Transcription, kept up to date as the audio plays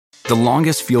The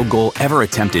longest field goal ever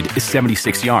attempted is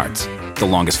 76 yards. The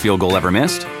longest field goal ever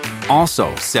missed?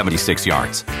 Also 76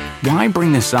 yards. Why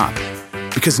bring this up?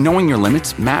 Because knowing your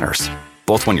limits matters,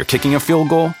 both when you're kicking a field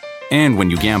goal and when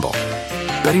you gamble.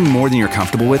 Betting more than you're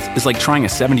comfortable with is like trying a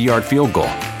 70-yard field goal.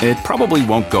 It probably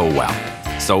won't go well.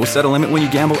 So set a limit when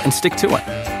you gamble and stick to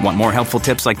it. Want more helpful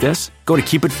tips like this? Go to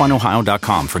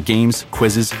keepitfunohio.com for games,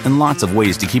 quizzes, and lots of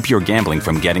ways to keep your gambling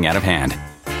from getting out of hand.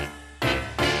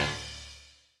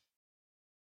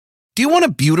 Do you want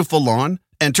a beautiful lawn?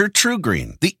 Enter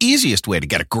TruGreen, the easiest way to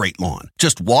get a great lawn.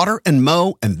 Just water and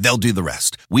mow, and they'll do the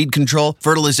rest. Weed control,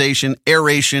 fertilization,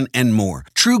 aeration, and more.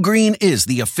 TruGreen is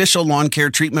the official lawn care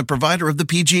treatment provider of the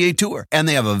PGA Tour, and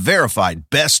they have a verified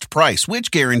best price, which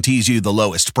guarantees you the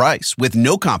lowest price with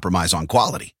no compromise on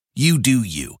quality. You do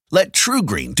you. Let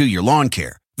TruGreen do your lawn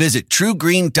care. Visit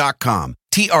TruGreen.com,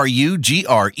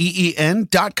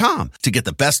 TruGreen.com, to get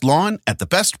the best lawn at the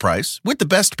best price with the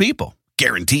best people.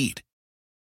 Guaranteed.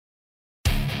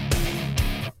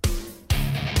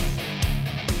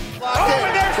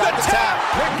 And there's the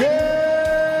tap. Mickey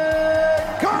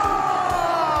Gall.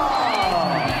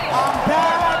 I'm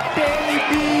back,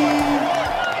 baby.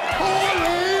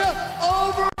 Holy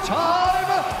overtime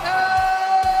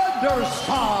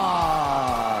Anderson.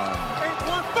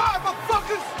 815,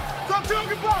 motherfuckers. Stop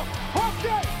talking about.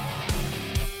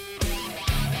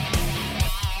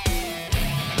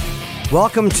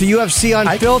 Welcome to UFC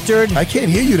Unfiltered. I can't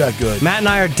hear you that good. Matt and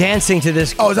I are dancing to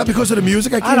this. Oh, is that because of the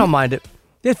music? I don't mind it.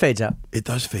 It fades out. It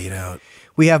does fade out.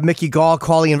 We have Mickey Gall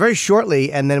calling in very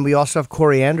shortly, and then we also have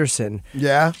Corey Anderson.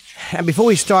 Yeah. And before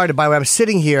we started, by the way, I'm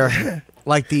sitting here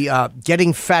like the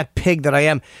getting fat pig that I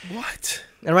am. What?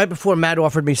 And right before Matt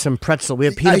offered me some pretzel, we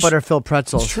had peanut butter filled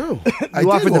pretzels. It's true.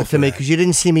 You offered them to me because you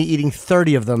didn't see me eating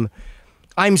 30 of them.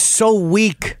 I'm so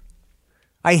weak.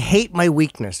 I hate my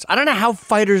weakness. I don't know how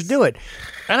fighters do it.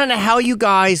 I don't know how you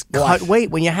guys cut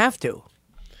weight when you have to.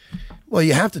 Well,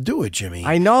 you have to do it, Jimmy.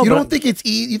 I know, You but don't think it's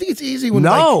easy? You think it's easy when,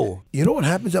 No. you know what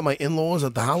happens at my in-laws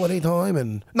at the holiday time?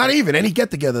 And not even any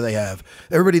get-together they have.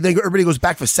 Everybody goes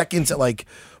back for seconds at like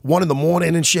 1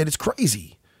 a.m. and shit. It's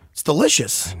crazy. It's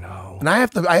delicious. I know. And I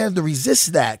have to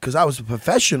resist that because I was a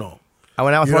professional. I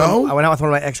went out with You one of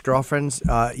my ex-girlfriends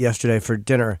yesterday for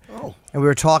dinner. Oh. And we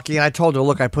were talking, and I told her,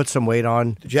 look, I put some weight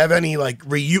on. Did you have any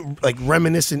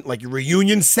reminiscent,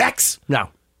 reunion sex? No.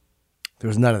 There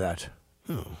was none of that.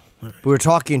 Oh. We were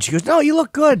talking, and she goes, no, you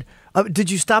look good. Did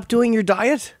you stop doing your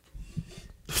diet?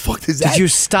 The fuck is that? Did you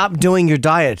stop doing your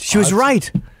diet? She was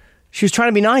right. She was trying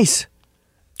to be nice.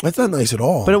 That's not nice at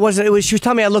all. But it wasn't. She was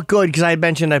telling me I look good because I had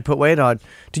mentioned I put weight on.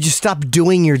 Did you stop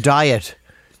doing your diet?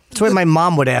 That's what my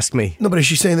mom would ask me. No, but is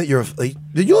she saying that you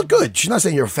look good? She's not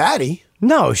saying you're fatty.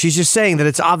 No, she's just saying that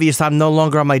it's obvious I'm no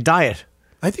longer on my diet.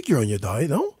 I think you're on your diet,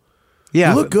 no?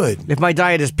 Yeah. You look good. If my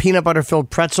diet is peanut butter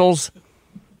filled pretzels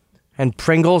and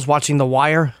Pringles watching The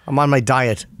Wire, I'm on my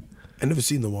diet. I never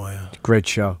seen The Wire. Great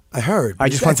show. I heard. I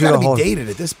just went through gotta the whole. be dated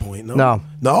at this point. No. No.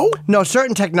 No. No,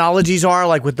 certain technologies are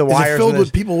like with The Is Wire. it filled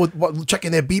with people with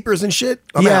checking their beepers and shit?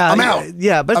 I'm out.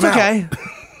 Yeah, but it's okay.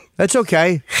 That's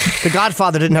okay. The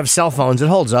Godfather didn't have cell phones. It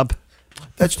holds up.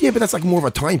 But that's like more of a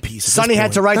timepiece. Sonny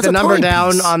had to write the number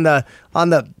down on the.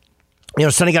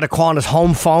 Sonny got a call on his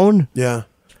home phone. Yeah.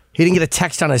 He didn't get a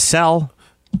text on his cell.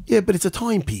 Yeah, but it's a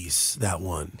timepiece, that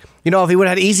one. If he would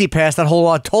have had Easy Pass, that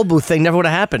whole toll booth thing never would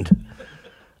have happened.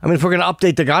 I mean, if we're going to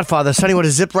update The Godfather, Sonny would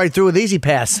have zipped right through with Easy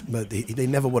Pass. But they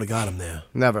never would have got him there.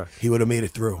 Never. He would have made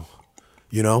it through.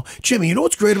 Jimmy, you know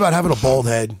what's great about having a bald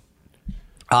head?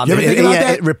 You ever think about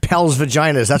that? It repels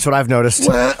vaginas. That's what I've noticed.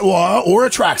 Well, or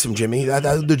attracts them, Jimmy.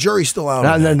 The jury's still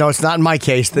out. No, it's not in my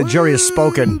case. The jury has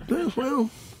spoken. Well,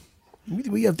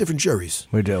 we have different juries.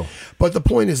 We do. But the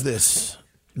point is this,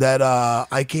 that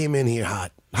I came in here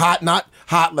hot. Hot, not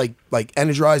hot like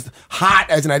energized. Hot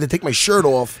as in I had to take my shirt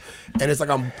off, and it's like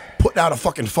I'm putting out a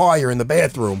fucking fire in the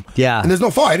bathroom. Yeah. And there's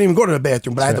no fire. I didn't even go to the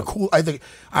bathroom, but I had to cool.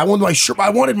 I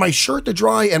wanted my shirt to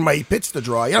dry and my pits to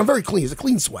dry. I'm very clean. It's a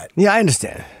clean sweat. Yeah, I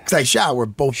understand. Because I shower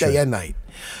both day and night.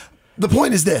 The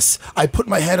point is this: I put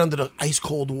my head under the ice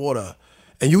cold water,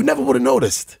 and you never would have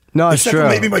noticed. No, it's except true. for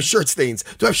maybe my shirt stains.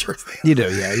 Do I have shirt stains? You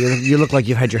do, yeah. You look like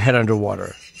you've had your head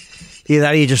underwater. Either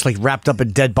that or you just wrapped up a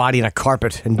dead body in a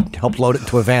carpet and helped load it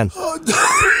into a van.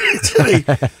 Jimmy,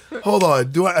 hold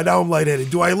on. Now I'm lightheaded.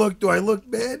 Do I look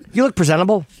bad? You look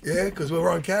presentable. Yeah, because we're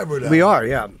on camera now. We are,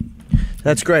 yeah.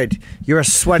 That's great. You're a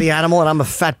sweaty animal and I'm a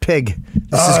fat pig.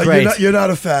 This is great. You're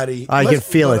not a fatty. I can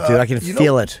feel it, dude. I can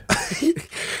feel it.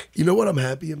 You know what I'm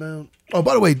happy about? Oh,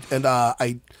 by the way, and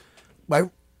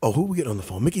who are we getting on the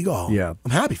phone? Mickey Gall. Yeah.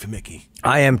 I'm happy for Mickey.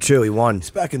 I am too. He won. He's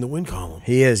back in the win column.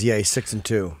 He is, yeah. He's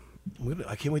 6-2.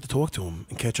 I can't wait to talk to him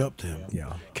and catch up to him.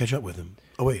 Yeah. Catch up with him.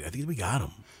 Oh, wait. I think we got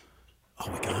him.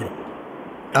 Oh, we got him.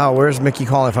 Oh, where's Mickey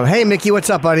calling from? Hey, Mickey, what's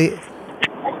up, buddy?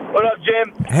 What up,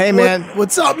 Jim? Hey, man.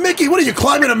 What's up, Mickey? What are you,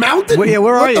 climbing a mountain? Where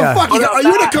are what you? the fuck? What up, Are you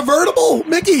in a Matt? convertible,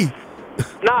 Mickey?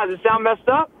 Nah, does it sound messed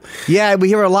up? Yeah, we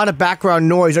hear a lot of background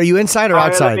noise. Are you inside or All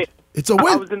right, outside? It's a I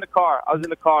win. was in the car.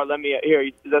 Let me hear.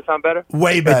 Does that sound better?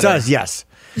 Way better. It does, yes.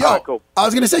 Yo, All right, cool. I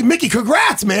was going to say, Mickey,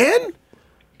 congrats, man.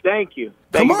 Thank you.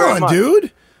 Come Thank you very on, much.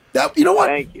 dude. You know what?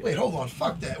 Thank you. Wait, hold on.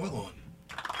 Fuck that. Hold on.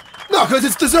 No, because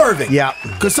it's deserving. Yeah.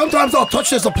 Because sometimes I'll touch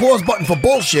this applause button for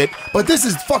bullshit, but this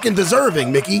is fucking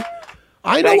deserving, Mickey.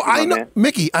 I Thank you, my know, man.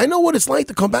 Mickey, I know what it's like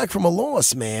to come back from a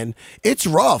loss, man. It's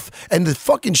rough. And the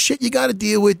fucking shit you got to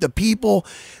deal with, the people.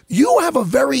 You have a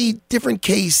very different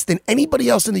case than anybody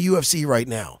else in the UFC right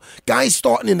now. Guys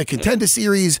starting in the Contender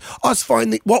Series, us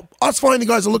finding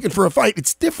guys are looking for a fight.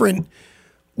 It's different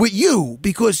with you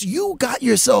because you got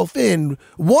yourself in,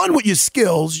 one, with your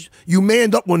skills. You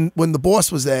manned up when the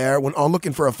boss was there on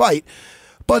looking for a fight.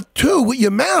 But two, with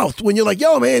your mouth, when you're like,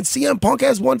 yo, man, CM Punk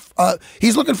has one,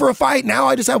 he's looking for a fight. Now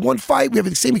I just have one fight. We have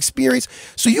the same experience.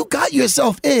 So you got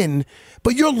yourself in,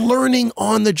 but you're learning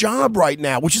on the job right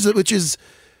now, which is,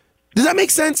 does that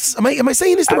make sense? Am I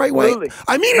saying this the right way? Absolutely.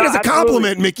 I mean it No, as a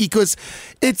compliment, Mickey, because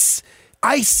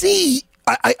I see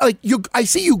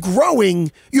you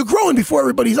growing. You're growing before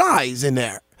everybody's eyes in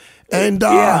there. And,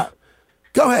 Yeah.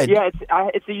 Go ahead. Yeah,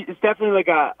 it's definitely like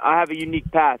I have a unique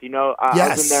path. You know, I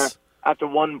was in there after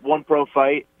one pro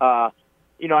fight.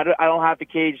 You know, I don't have the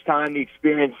cage time, the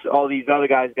experience all these other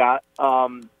guys got.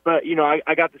 But you know,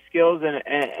 I got the skills and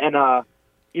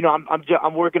you know,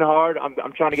 I'm working hard.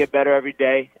 I'm trying to get better every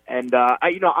day. And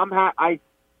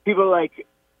people like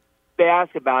they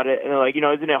ask about it and they're like, you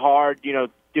know, isn't it hard? You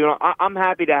know, I'm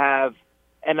happy to have,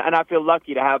 and I feel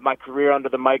lucky to have my career under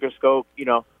the microscope. You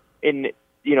know,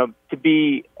 to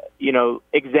be, you know,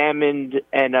 examined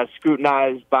and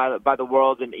scrutinized by the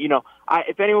world. And, you know,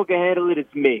 if anyone can handle it,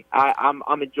 it's me.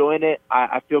 I'm enjoying it.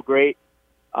 I feel great.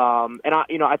 And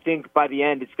I think by the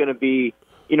end, it's going to be,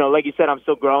 you know, like you said, I'm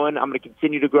still growing. I'm going to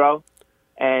continue to grow.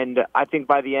 And I think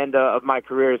by the end of my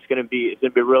career, it's going to be a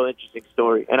real interesting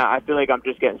story. And I feel like I'm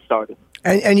just getting started.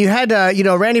 And you had,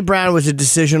 Randy Brown was a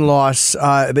decision loss.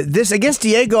 But this, against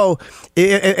Diego,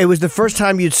 it was the first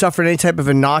time you'd suffered any type of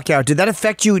a knockout. Did that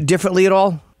affect you differently at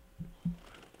all?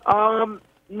 No,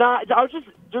 I was just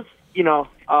you know,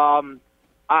 I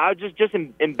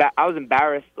was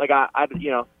embarrassed. Like I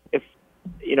know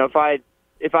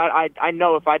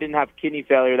if I didn't have kidney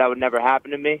failure, that would never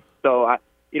happen to me. So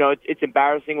it's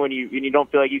embarrassing when you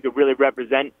don't feel like you could really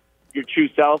represent your true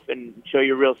self and show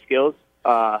your real skills.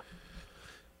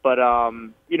 But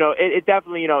it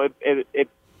definitely, it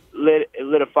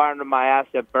lit a fire under my ass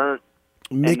that burnt.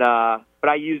 But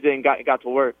I used it and got to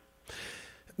work.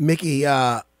 Mickey,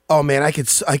 oh man, I could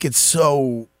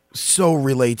so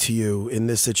relate to you in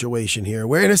this situation here.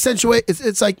 Where in a sense,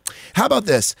 it's like, how about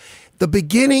this? The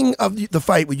beginning of the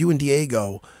fight with you and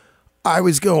Diego, I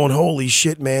was going, holy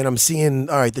shit, man! I'm seeing,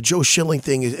 all right, the Joe Schilling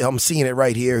thing. I'm seeing it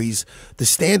right here. The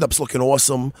stand-up's looking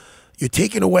awesome. You're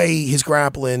taking away his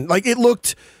grappling. Like it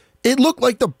looked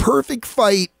like the perfect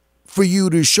fight for you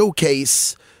to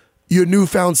showcase your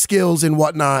newfound skills and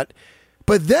whatnot.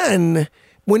 But then,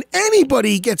 when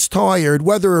anybody gets tired,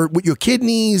 whether with your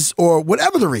kidneys or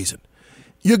whatever the reason,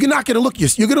 you're not going to look.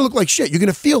 You're going to look like shit. You're going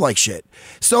to feel like shit.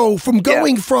 So from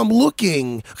going from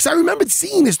looking, because I remembered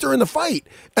seeing this during the fight,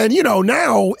 and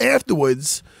now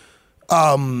afterwards,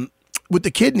 with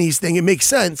the kidneys thing, it makes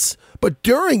sense. But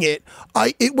during it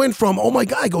went from, oh my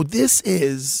God, I go, this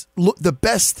is the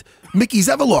best Mickey's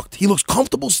ever looked. He looks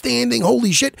comfortable standing.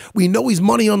 Holy shit, we know he's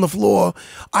money on the floor.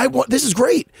 This is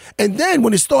great. And then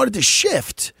when it started to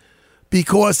shift,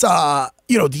 because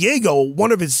Diego,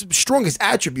 one of his strongest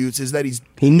attributes is that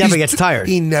he never gets tired.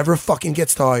 He never fucking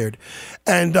gets tired.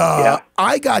 And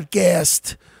I got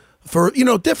gassed for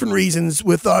different reasons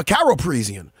with Karo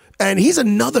Parisian. And he's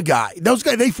another guy. Those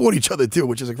guys, they fought each other too,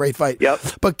 which is a great fight. Yep.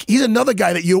 But he's another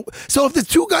guy that so if there's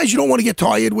two guys you don't want to get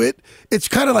tired with, it's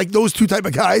kind of like those two type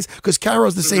of guys, because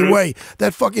Karo's the same way.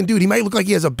 That fucking dude, he might look like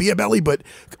he has a beer belly, but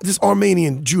this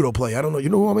Armenian judo player, I don't know. You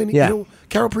know who Armenian? Yeah. You know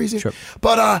Karo Parisian? Sure.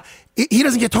 But he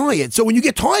doesn't get tired. So when you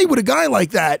get tired with a guy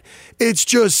like that,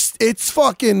 it's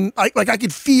fucking, I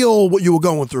could feel what you were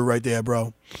going through right there,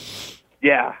 bro.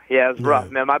 Yeah, it was rough,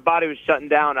 man. My body was shutting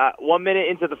down. 1 minute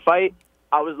into the fight,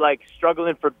 I was like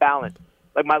struggling for balance.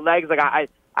 Like my legs, like I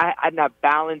didn't have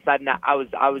balance. I was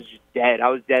just dead. I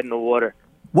was dead in the water.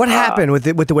 What happened with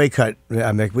the weight cut,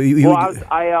 Mick?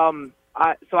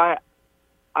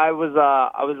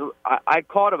 I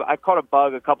caught a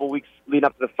bug a couple weeks leading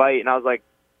up to the fight, and I was like,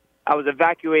 I was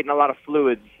evacuating a lot of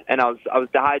fluids, and I was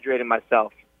dehydrating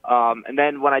myself. And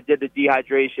then when I did the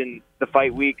dehydration the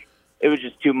fight week, it was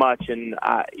just too much, and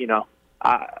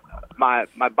my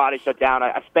body shut down.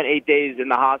 I spent 8 days in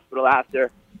the hospital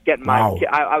after getting my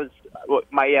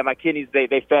kidneys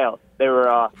they failed. They were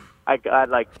I had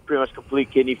like pretty much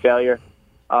complete kidney failure,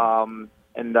 Now,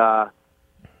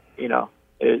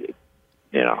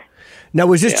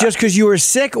 was this just because you were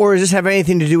sick, or does this have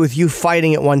anything to do with you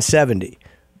fighting at 170?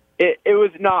 It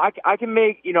was no. I can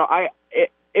make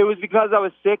It was because I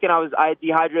was sick and I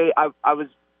dehydrated. I was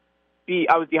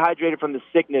dehydrated from the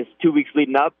sickness 2 weeks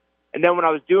leading up, and then when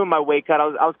I was doing my weight cut, I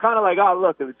was kind of like, oh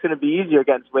look, it's going to be easier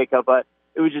against weight cut, but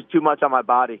it was just too much on my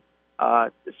body,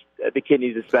 the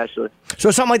kidneys especially.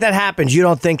 So something like that happens, you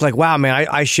don't think like, wow, man,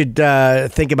 I should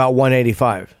think about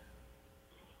 185.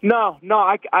 No,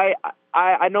 I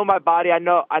know my body. I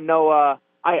know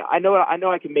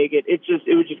I can make it. It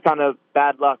was just kind of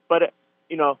bad luck, but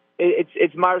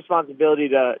it's my responsibility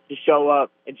to show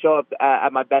up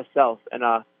at my best self, and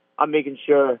I'm making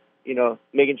sure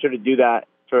to do that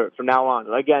from now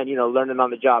on. Again, learning on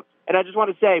the job. And I just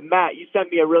want to say, Matt, you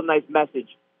sent me a real nice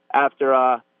message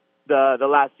after the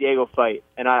last Diego fight,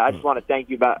 and I just want to thank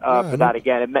you for that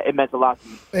again. It meant a lot to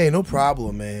me. Hey, no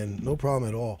problem, man. No problem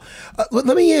at all.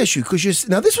 Let me ask you, because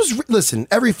listen,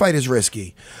 every fight is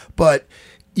risky, but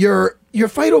your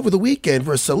fight over the weekend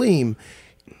versus Salim,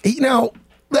 how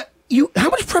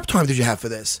much prep time did you have for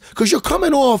this? Because you're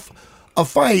coming off a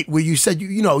fight where you said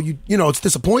it's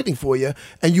disappointing for you,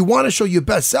 and you want to show your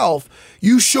best self.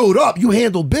 You showed up, you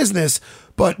handled business.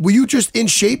 But were you just in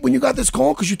shape when you got this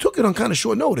call? Because you took it on kind of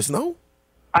short notice, no?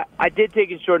 I did take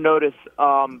it short notice,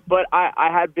 but I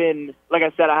had been, like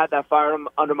I said, I had that fire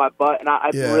under my butt, and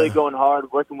I've been really going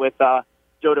hard, working with Joe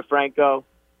DeFranco,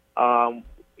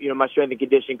 my strength and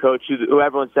conditioning coach, who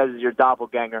everyone says is your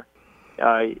doppelganger.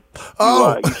 You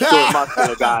short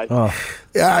muscular guys. Oh.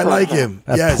 Yeah, I like him.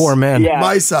 That poor man. Yeah,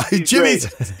 my side. Jimmy's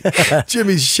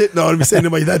shitting on him, saying to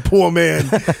me, that poor man.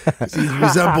 He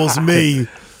resembles me.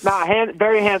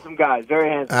 Very handsome guys. Very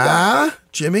handsome guys.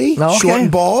 Jimmy? Okay. Short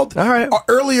and bald? All right.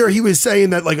 Earlier he was saying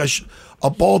that like a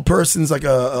bald person's like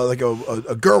a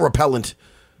girl repellent.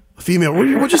 A female.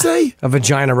 What'd you say? A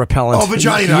vagina repellent. Oh,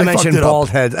 vagina. You I mentioned fucked it bald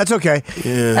up. head. That's okay.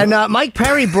 Yeah. And Mike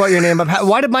Perry brought your name up.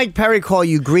 Why did Mike Perry call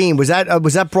you Green? Was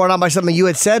that brought on by something you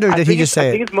had said, or did he just say it?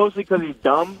 I think it's mostly because he's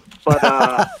dumb, but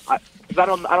I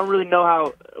don't really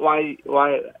know why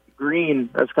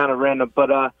Green. That's kind of random,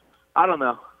 but I don't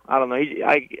know. I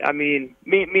mean,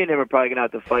 me and him are probably gonna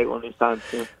have to fight one of these times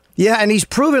soon. Yeah, and he's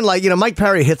proven Mike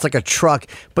Perry hits like a truck,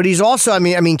 but he's also I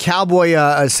mean Cowboy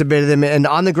submitted him, and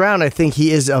on the ground I think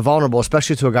he is vulnerable,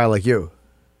 especially to a guy like you.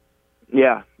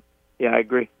 Yeah, I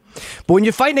agree. But when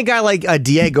you're fighting a guy like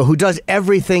Diego, who does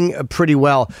everything pretty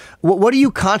well, what do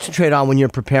you concentrate on when you're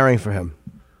preparing for him?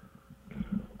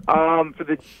 For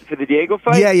the Diego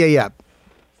fight? Yeah.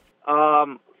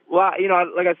 Well,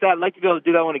 like I said, I'd like to be able to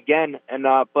do that one again, and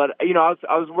but I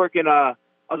was working a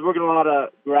lot of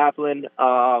grappling,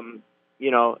 knowing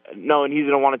he's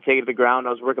gonna want to take it to the ground. I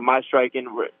was working my striking,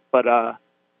 but because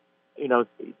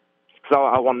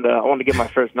I wanted to get my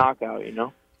first knockout,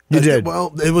 You did.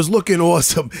 Well, it was looking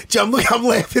awesome. I'm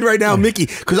laughing right now, Mickey,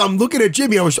 because I'm looking at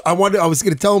Jimmy. I was going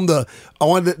to tell him I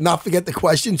wanted to not forget the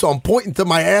question, so I'm pointing to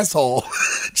my asshole.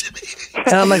 Jimmy.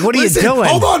 And I'm like, what are you doing?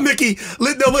 Hold on, Mickey.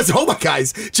 Listen, hold on,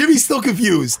 guys. Jimmy's still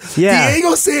confused. Yeah.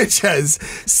 Diego Sanchez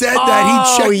said that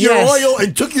he checked your oil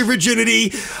and took your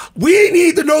virginity. We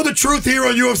need to know the truth here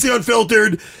on UFC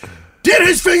Unfiltered. Did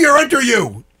his finger enter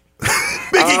you?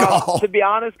 Mickey Gall. To be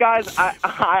honest, guys,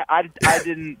 I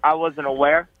didn't. I wasn't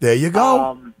aware. There you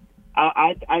go.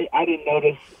 I didn't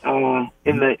notice.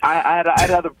 I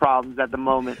had other problems at the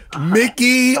moment.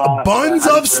 Mickey Buns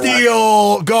of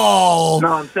Steel Gall.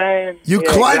 No, I'm saying you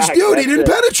clutched, dude. He didn't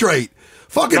penetrate.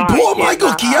 Fucking poor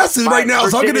Michael Chiesa right now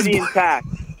is hugging his.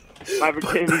 My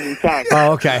virginity's intact.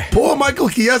 Oh, okay. Poor Michael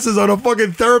Chiesa's on a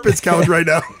fucking therapist couch right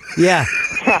now. Yeah.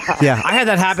 I had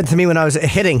that happen to me when I was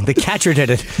hitting. The catcher did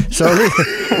it. So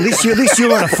at least you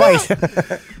were in a fight.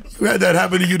 You had that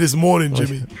happen to you this morning,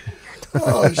 Jimmy.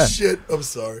 Oh shit! I'm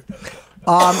sorry.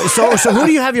 So who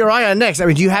do you have your eye on next? I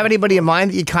mean, do you have anybody in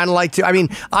mind that you kind of like to? I mean,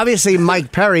 obviously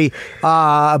Mike Perry,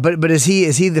 but is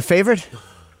he the favorite?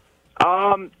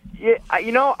 Yeah, I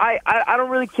don't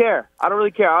really care. I'd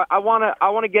like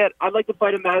to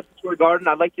fight in Madison Square Garden.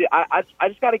 I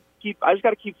just gotta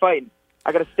keep fighting.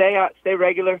 I gotta stay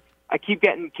regular. I keep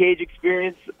getting cage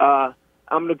experience. I'm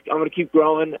gonna keep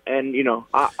growing, and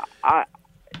I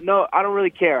don't really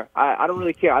care. I don't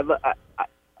really care.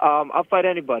 I'll fight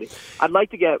anybody. I'd like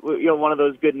to get one of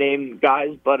those good name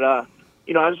guys, but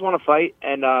I just want to fight.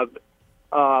 And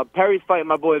Perry's fighting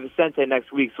my boy Vicente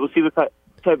next week, so we'll see what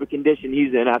type of condition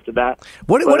he's in after that.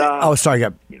 Oh, sorry.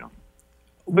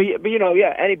 But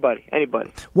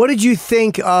anybody. What did you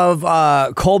think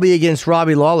of Colby against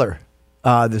Robbie Lawler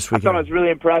this weekend? I thought it was really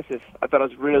impressive. I thought it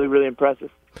was really, really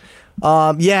impressive.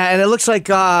 Yeah, and it looks like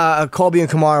Colby and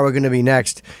Kamaru are going to be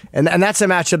next. And that's a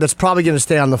matchup that's probably going to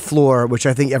stay on the floor, which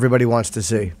I think everybody wants to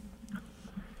see.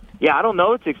 Yeah, I don't know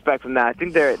what to expect from that. I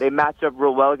think they match up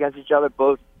real well against each other.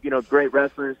 Both, great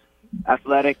wrestlers,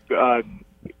 athletic,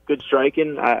 good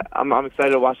striking. I'm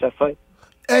excited to watch that fight.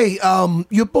 Hey,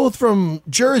 you're both from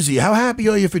Jersey. How happy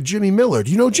are you for Jimmy Miller?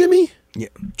 Do you know Jimmy? Yeah.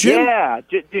 Jim? Yeah,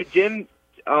 dude, Jim.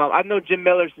 I've known Jim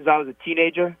Miller since I was a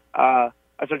teenager.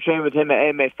 I started training with him at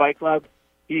AMA Fight Club.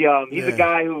 He's a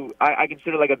guy who I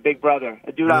consider like a big brother.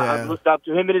 A dude I looked up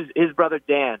to. Him and his brother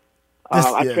Dan.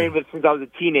 I trained with since I was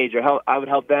a teenager. I would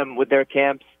help them with their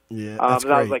camps. Yeah, that's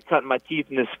great. I was like cutting my teeth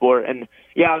in this sport, and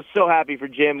I was so happy for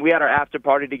Jim. We had our after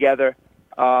party together.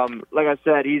 Like I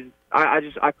said,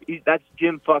 that's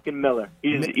Jim fucking Miller.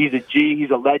 He's a G.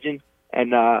 He's a legend.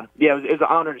 And, it was an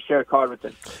honor to share a card with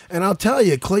him. And I'll tell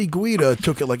you, Clay Guida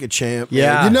took it like a champ.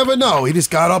 Yeah. Man. You never know. He just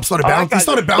got up, started bouncing. He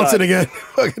started bouncing again.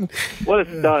 What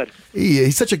a stud.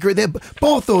 He's such a great...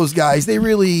 Both those guys, they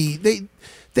really...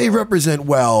 They represent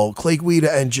well, Clay Guida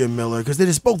and Jim Miller, because they're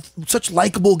just both such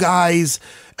likable guys.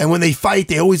 And when they fight,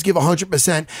 they always give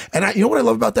 100%. And you know what I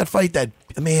love about that fight?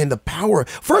 The power.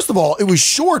 First of all, it was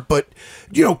short, but,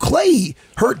 Clay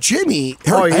hurt Jimmy.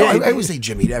 I always say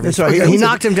Jimmy to everything. That's right. He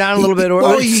knocked him down a little bit,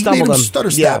 or he stumbled made him him. Stutter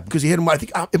step because he hit him. I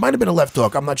think it might have been a left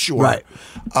hook. I'm not sure. Right.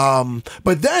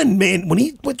 But then, man, when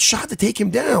he went shot to take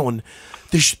him down,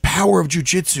 the power of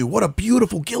jiu-jitsu. What a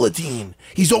beautiful guillotine.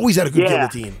 He's always had a good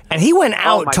guillotine. And he went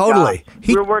out totally.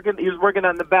 He was working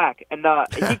on the back, and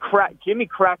Jimmy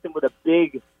cracked him with a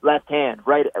big left hand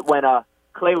right when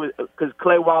because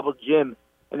Clay wobbled Jim,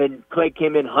 and then Clay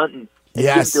came in hunting. And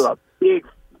Jim threw a big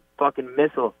fucking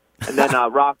missile, and then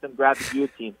rocked him, grabbed the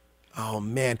guillotine. Oh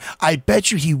man, I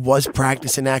bet you he was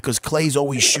practicing that because Clay's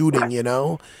always shooting.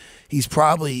 He's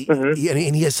probably and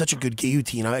he has such a good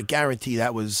guillotine. I guarantee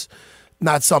that was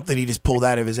not something he just pulled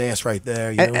out of his ass right there.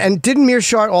 And didn't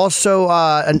Mearshart also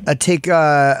take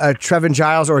Trevin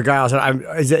Giles or Giles?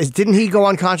 Didn't he go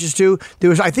unconscious too?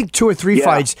 There was, I think, 2 or 3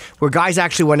 fights where guys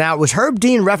actually went out. Was Herb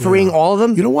Dean refereeing all of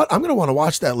them? You know what? I'm going to want to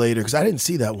watch that later because I didn't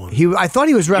see that one. I thought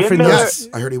he was refereeing. Yes,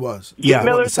 I heard he was. Jim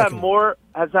Miller's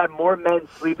has had more men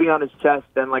sleeping on his chest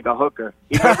than like a hooker.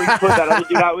 He put that other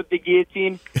dude out with the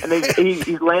guillotine, and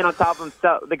he's laying on top of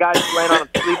himself. The guy's laying on him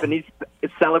sleep, and he's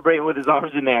celebrating with his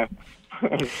arms in there.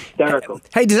 Hysterical.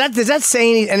 Hey, does that say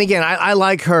anything? And again, I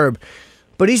like Herb,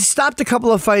 but he stopped a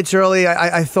couple of fights early.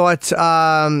 I thought,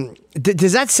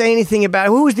 does that say anything about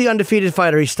who was the undefeated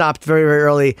fighter? He stopped very, very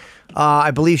early. I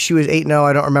believe she was 8-0.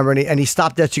 I don't remember any. And he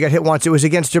stopped that. She got hit once. It was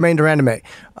against Jermaine Durandame.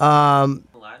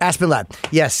 Aspen Ladd.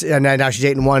 Yes, and now she's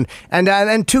 8-1.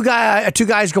 And two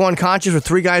guys go unconscious, or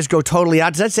 3 guys go totally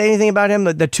out. Does that say anything about him?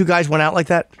 The 2 guys went out like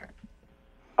that?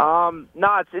 No,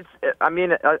 it's. I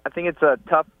mean, I think it's a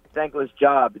tough, thankless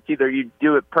job. It's either you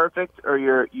do it perfect or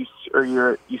you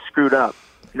screwed up.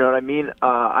 You know what I mean?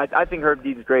 I think Herb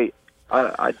Dean's great.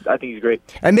 I think he's great.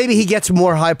 And maybe he gets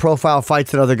more high profile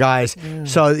fights than other guys.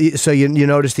 So you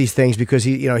notice these things because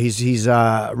he's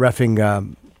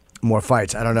reffing more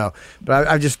fights. I don't know, but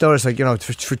I just noticed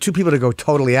for 2 people to go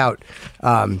totally out.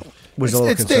 Was a little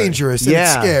it's concerning. Dangerous and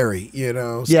it's scary,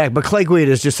 Yeah, but Clay Guida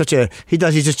is just he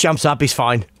just jumps up, he's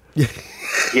fine. Yeah.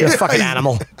 He's a fucking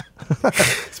animal.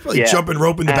 He's probably jumping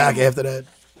rope in the back after that.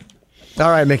 All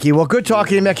right, Mickey. Well, good talking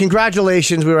to you, man.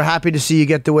 Congratulations. We were happy to see you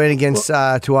get the win against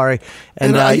Tuari.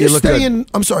 And you look staying?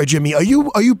 Good. I'm sorry, Jimmy. Are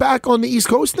you back on the East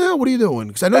Coast now? What are you doing?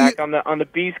 Because I know back on the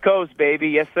Beast Coast, baby.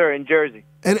 Yes, sir, in Jersey.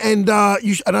 And I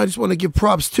just want to give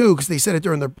props too because they said it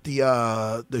during the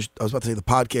I was about to say the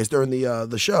podcast during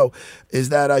the show is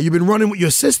that you've been running with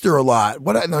your sister a lot.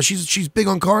 What now? She's big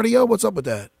on cardio. What's up with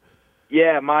that?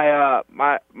 Yeah, my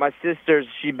sister's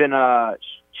she's been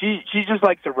she just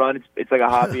likes to run. It's like a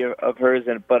hobby of hers,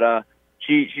 but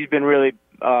she's been really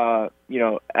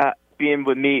being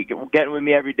with me, getting with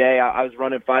me every day. I was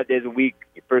running 5 days a week,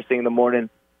 first thing in the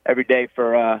morning, every day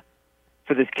for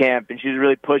this camp, and she was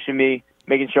really pushing me,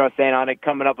 making sure I was staying on it,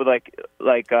 coming up with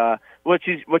what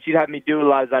she'd have me do a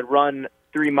lot is I'd run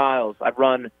 3 miles. I'd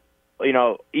run,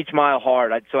 each mile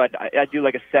hard. I'd do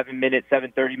like a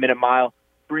 30-minute mile.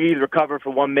 Breathe, recover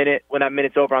for 1 minute. When that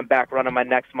minute's over, I'm back running my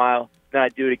next mile. Then I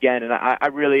do it again, and I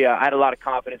really I had a lot of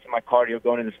confidence in my cardio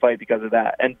going into this fight because of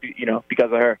that, and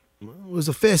because of her. It was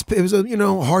a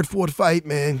hard fought fight,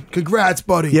 man. Congrats,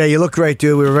 buddy. Yeah, you look great,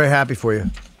 dude. We were very happy for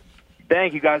you.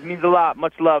 Thank you, guys. It means a lot.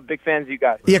 Much love. Big fans of you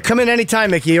guys. Yeah, come in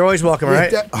anytime, Mickey. You're always welcome, all right?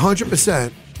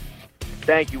 100%.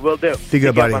 Thank you. Will do. Be good, Pick you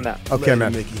up buddy. on that. Okay, Later,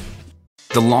 man. Mickey.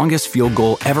 The longest field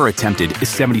goal ever attempted is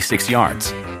 76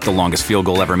 yards. The longest field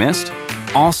goal ever missed?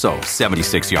 Also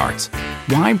 76 yards.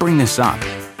 Why bring this up?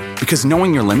 Because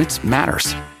knowing your limits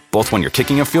matters, both when you're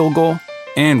kicking a field goal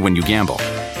and when you gamble.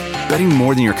 Betting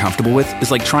more than you're comfortable with is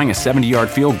like trying a 70-yard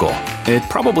field goal. It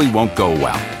probably won't go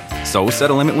well. So set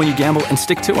a limit when you gamble and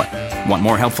stick to it. Want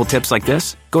more helpful tips like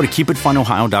this? Go to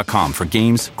keepitfunohio.com for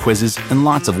games, quizzes, and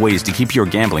lots of ways to keep your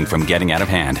gambling from getting out of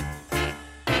hand.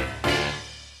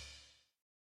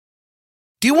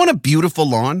 Do you want a beautiful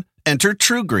lawn? Enter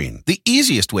TruGreen, the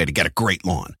easiest way to get a great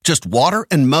lawn. Just water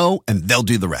and mow, and they'll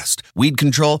do the rest. Weed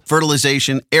control,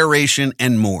 fertilization, aeration,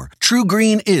 and more.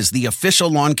 TruGreen is the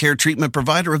official lawn care treatment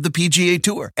provider of the PGA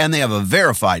Tour, and they have a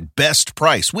verified best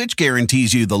price, which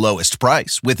guarantees you the lowest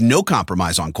price with no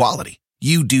compromise on quality.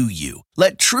 You do you.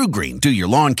 Let TruGreen do your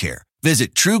lawn care.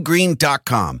 Visit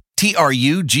TruGreen.com,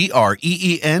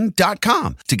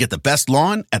 TruGreen.com, to get the best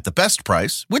lawn at the best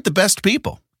price with the best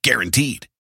people. Guaranteed.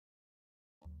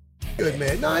 Good,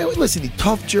 man. No, listen, he's a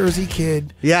tough Jersey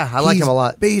kid. Yeah, I like him a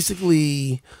lot.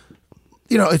 Basically,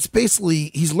 it's basically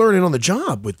he's learning on the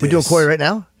job with this. We doing Corey right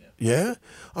now? Yeah.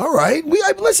 All right.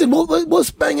 Listen. We'll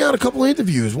bang out a couple of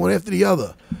interviews, one after the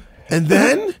other, and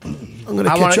then I'm going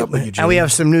to catch up with you, Jimmy. And we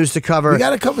have some news to cover. We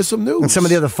got to cover some news. And some of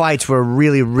the other fights were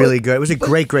really, really good. It was a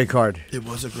great card. It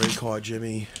was a great card,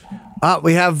 Jimmy.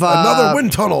 We have Another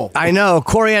wind tunnel. I know.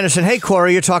 Corey Anderson. Hey,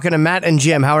 Corey, you're talking to Matt and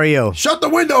Jim. How are you? Shut the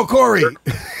window, Corey.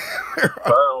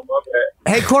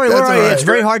 Hey, Corey, where are you? It's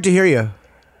very hard to hear you. I'm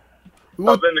in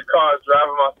the car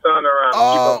driving my son around. Keep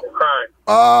him from crying.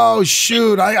 Oh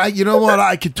shoot! You know what?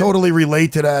 I could totally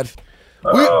relate to that.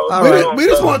 We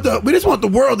just want the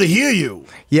world to hear you.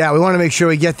 Yeah, we want to make sure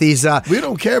we get these. We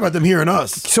don't care about them hearing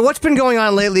us. So what's been going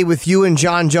on lately with you and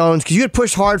John Jones? Because you had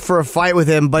pushed hard for a fight with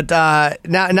him, but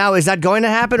now is that going to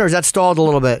happen, or is that stalled a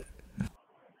little bit?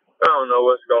 I don't know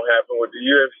what's going to happen with the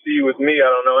UFC. With me, I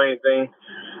don't know anything.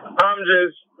 I'm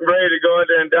just ready to go out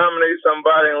there and dominate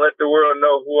somebody and let the world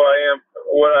know who I am,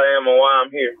 what I am, and why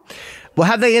I'm here. Well,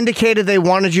 have they indicated they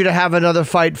wanted you to have another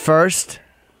fight first?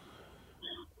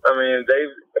 I mean, they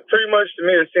pretty much, to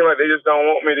me, it seems like they just don't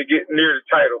want me to get near the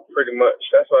title, pretty much.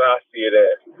 That's what I see it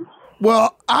as.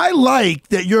 Well, I like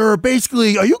that you're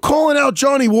basically, are you calling out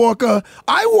Johnny Walker?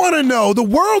 I want to know, the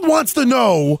world wants to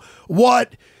know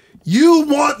what you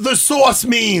want the sauce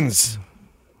means,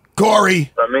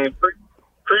 Corey. I mean,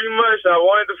 pretty much, I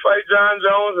wanted to fight John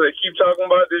Jones. They keep talking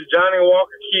about this Johnny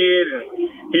Walker kid, and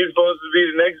he's supposed to be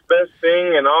the next best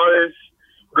thing and all this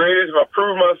greatest. If I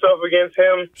prove myself against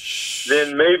him,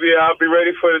 then maybe I'll be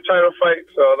ready for the title fight.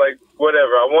 So,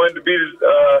 whatever. I wanted to be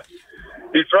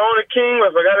dethrone the king.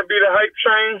 If I got to be the hype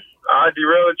train, I'll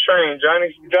derail the train.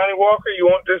 Johnny Walker, you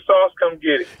want this sauce? Come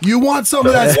get it. You want some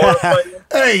of that?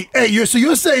 Hey, you're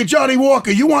saying, Johnny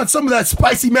Walker, you want some of that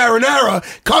spicy marinara?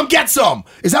 Come get some.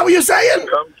 Is that what you're saying?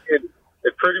 Come get it.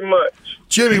 Pretty much.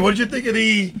 Jimmy, what did you think of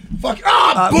the fucking...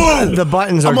 boom! The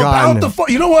buttons are gone. gone.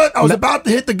 You know what? I was about to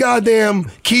hit the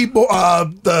goddamn keyboard. I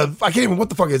can't even... What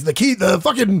the fuck is the key? The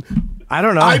fucking... I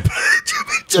don't know.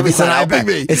 Jimmy's not helping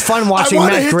me. It's fun watching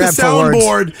Matt Matt hit grab the for words.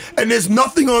 soundboard, and there's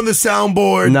nothing on the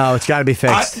soundboard. No, it's got to be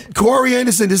fixed. Corey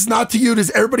Anderson, this is not to you. This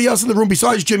is everybody else in the room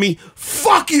besides Jimmy.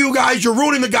 Fuck you guys. You're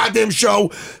ruining the goddamn show.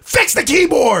 Fix the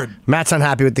keyboard. Matt's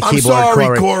unhappy with the keyboard. I'm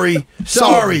sorry, Corey.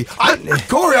 Sorry.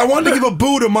 Corey, I wanted to give a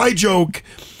boo to my joke.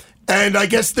 And I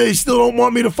guess they still don't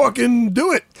want me to fucking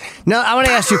do it. No, I want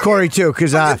to ask you, Corey, too,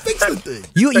 because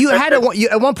you had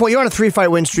at one point, you're on a 3-fight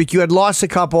win streak. You had lost a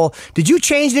couple. Did you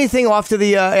change anything after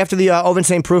the Ovince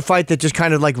St. Preux fight that just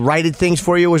kind of righted things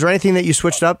for you? Was there anything that you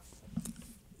switched up?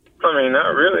 I mean,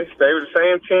 not really. Stay with the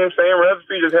same team, same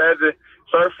recipe. Just had to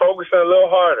start focusing a little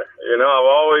harder. I've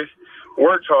always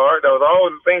worked hard. That was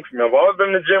always the thing for me. I've always been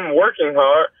in the gym working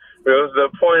hard. But it was the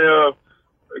point of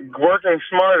working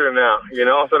smarter now,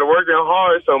 instead of working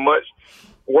hard so much,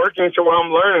 working to where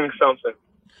I'm learning something,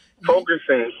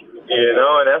 focusing, and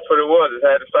that's what it was.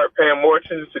 I had to start paying more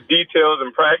attention to details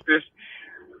and practice.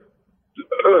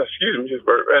 Excuse me, just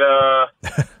burp.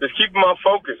 And just keeping my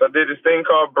focus. I did this thing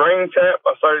called Brain Tap.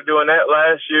 I started doing that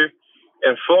last year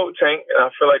in Float Tank, and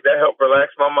I feel like that helped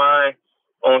relax my mind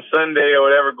on Sunday or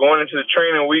whatever, going into the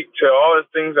training week to all the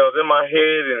things that was in my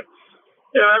head. And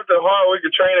after a hard week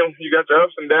of training, you got your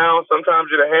ups and downs. Sometimes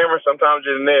you're the hammer, sometimes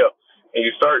you're the nail. And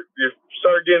you start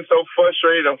getting so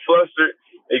frustrated and flustered.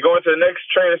 You go into the next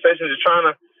training session,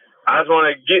 I just want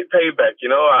to get payback.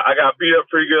 I got beat up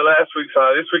pretty good last week, so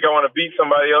this week I want to beat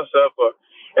somebody else up. Or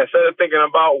instead of thinking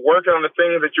about working on the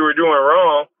things that you were doing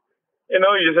wrong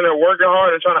you're just in there working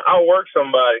hard and trying to outwork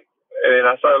somebody. And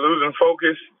I started losing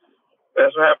focus.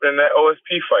 That's what happened in that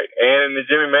OSP fight and in the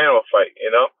Jimmy Manuel fight,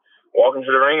 Walking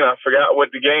to the ring, and I forgot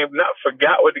what the game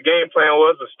plan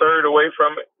was, but stirred away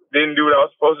from it. Didn't do what I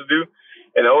was supposed to do.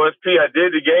 In OSP, I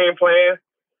did the game plan,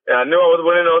 and I knew I was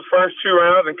winning those first 2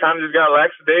 rounds and kind of just got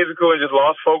lackadaisical and just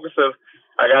lost focus of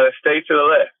I got to stay to the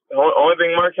left. The only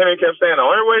thing Mark Henry kept saying, the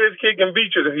only way this kid can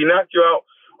beat you is if he knocks you out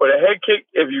with a head kick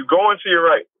if you go into your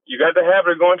right. You got the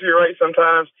habit of going to your right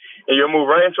sometimes, and you'll move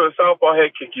right into a southpaw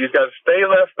head kick. You just got to stay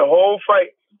left the whole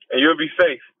fight, and you'll be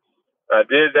safe. I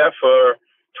did that for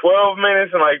 12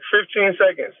 minutes and like 15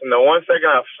 seconds. And the 1 second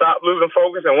I stopped losing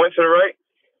focus and went to the right,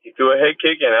 he threw a head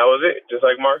kick, and that was it, just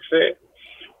like Mark said.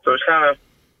 So it's kind of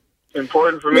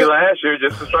important for me last year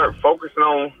just to start focusing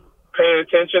on paying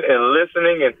attention and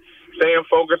listening and staying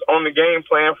focused on the game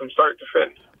plan from start to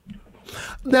finish.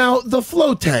 Now, the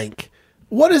float tank.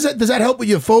 What is it? Does that help with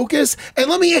your focus?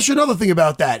 And let me ask you another thing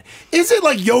about that. Is it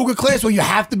like yoga class where you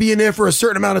have to be in there for a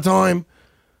certain amount of time?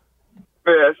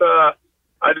 Yeah,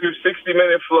 I do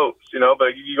 60-minute floats,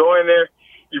 but you go in there,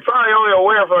 you're probably only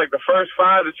aware for like the first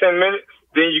 5 to 10 minutes.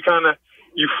 Then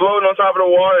you float on top of the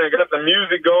water and got the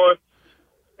music going.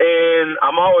 And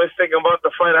I'm always thinking about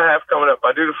the fight I have coming up.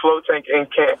 I do the float tank in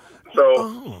camp.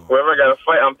 So wherever I got a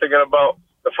fight, I'm thinking about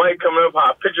the fight coming up,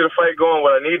 how I picture the fight going,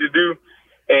 what I need to do.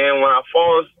 And when I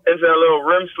fall into that little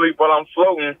REM sleep while I'm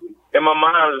floating, in my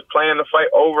mind, I'm just playing the fight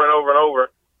over and over and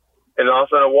over. And all of a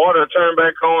sudden, the water will turn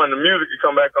back on, and the music will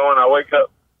come back on, and I wake up.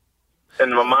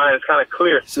 And my mind is kind of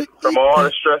clear from all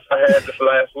the stress I had this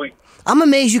last week. I'm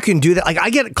amazed you can do that. Like, I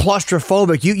get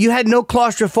claustrophobic. You had no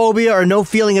claustrophobia or no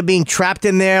feeling of being trapped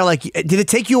in there? Like, did it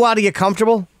take you a while to get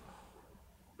comfortable?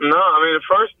 No, I mean, at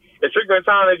first, it took me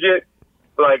time to get,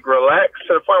 relaxed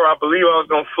to the point where I believe I was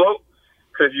going to float.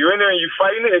 Because you're in there and you're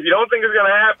fighting it. If you don't think it's going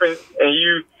to happen and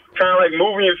you kind of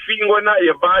moving your feet and whatnot,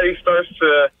 your body starts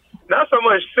to not so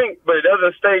much sink, but it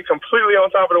doesn't stay completely on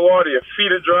top of the water. Your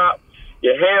feet will drop,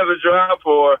 your hands will drop,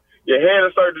 or your head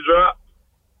will start to drop.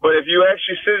 But if you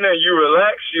actually sit in there and you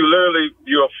relax,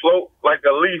 you'll float like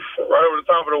a leaf right over the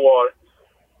top of the water.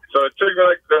 So it took me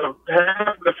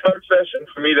half the first session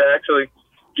for me to actually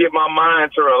get my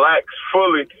mind to relax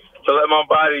fully, to let my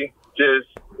body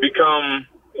just become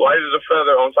light as a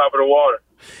feather on top of the water.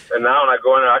 And now when I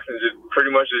go in there, I can just pretty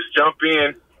much just jump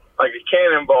in like a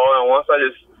cannonball. And once I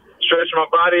just stretch my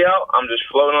body out, I'm just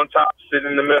floating on top, sitting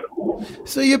in the middle.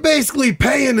 So you're basically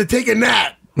paying to take a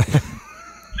nap.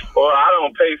 Well, I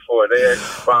don't pay for it. They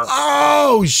actually sponsor.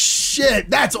 Oh, shit.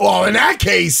 That's all. In that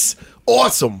case,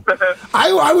 awesome.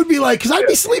 I would be like, because I'd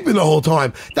be sleeping the whole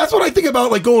time. That's what I think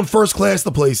about, going first class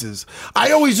to places.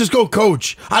 I always just go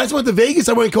coach. I just went to Vegas,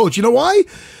 I went coach. You know why?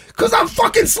 Because I'm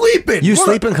fucking sleeping. You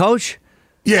sleeping, coach?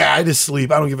 Yeah, I just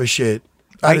sleep. I don't give a shit.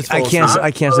 I can't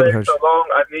sleep, coach. So long,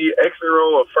 I need extra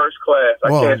row of first class. I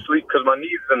can't sleep because my knees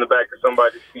is in the back of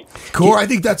somebody's feet. Corey, I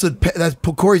think that's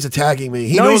Corey's attacking me.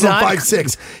 He knows I'm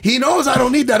 5'6". He knows I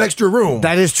don't need that extra room.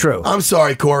 That is true. I'm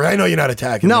sorry, Corey. I know you're not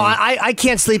attacking me. No, I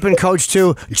can't sleep in coach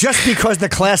too, just because the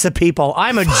class of people.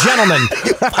 I'm a gentleman.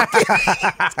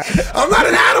 I'm not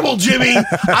an animal, Jimmy.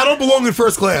 I don't belong in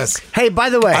first class. Hey,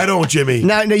 by the way, I don't, Jimmy.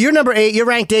 Now you're number 8. You're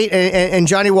ranked 8, and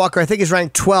Johnny Walker, I think, is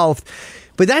ranked 12th.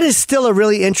 But that is still a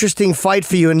really interesting fight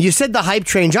for you. And you said the hype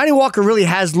train. Johnny Walker really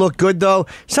has looked good, though.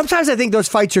 Sometimes I think those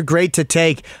fights are great to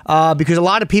take because a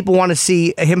lot of people want to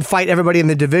see him fight everybody in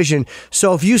the division.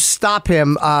 So if you stop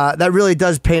him, that really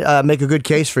does make a good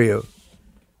case for you.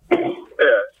 Yeah,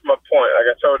 that's my point. Like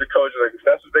I told the coach, if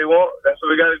that's what they want, that's what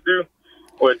we got to do.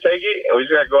 We'll take it, and we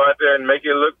just got to go out there and make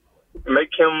him look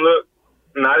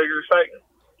not as exciting.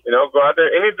 Go out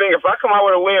there. Anything, if I come out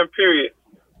with a win, period,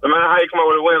 no matter how you come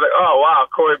out with a win, it's like, oh, wow,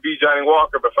 Corey beat Johnny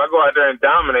Walker. But if I go out there and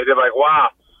dominate, they're like,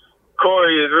 wow,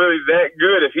 Corey is really that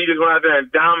good. If he just went out there and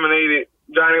dominated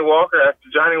Johnny Walker after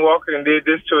Johnny Walker and did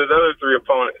this to his other 3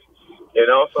 opponents.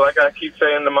 So like I keep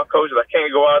saying to my coaches, I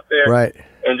can't go out there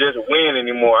and just win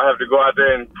anymore. I have to go out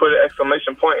there and put an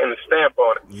exclamation point and a stamp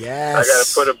on it. Yes. I got to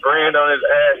put a brand on his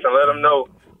ass and let him know,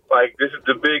 this is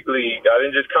the big league. I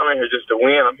didn't just come in here just to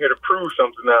win. I'm here to prove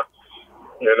something now.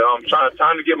 I'm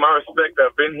time to get my respect.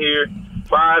 I've been here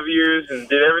 5 years and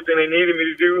did everything they needed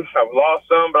me to do. I've lost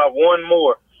some, but I've won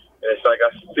more. And it's like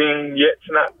I seem yet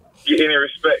to not get any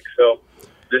respect. So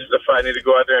this is the fight. I need to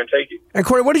go out there and take it. And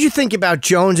Corey, what did you think about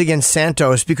Jones against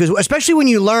Santos? Because especially when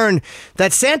you learn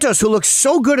that Santos, who looked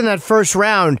so good in that first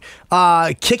round,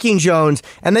 kicking Jones,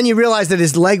 and then you realize that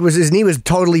his knee was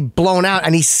totally blown out,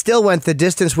 and he still went the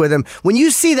distance with him. When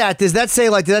you see that, does that say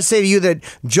to you that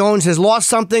Jones has lost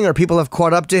something, or people have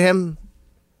caught up to him?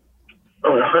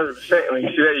 100%. When you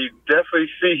see that, you definitely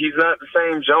see he's not the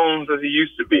same Jones as he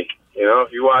used to be. You know,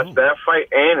 if you watch that fight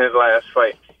and his last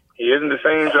fight, he isn't the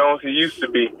same Jones he used to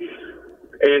be.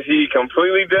 Is he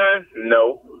completely done?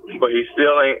 No. But he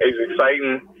still ain't as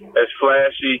exciting, as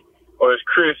flashy, or as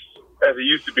crisp as he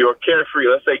used to be, or carefree.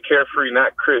 Let's say carefree,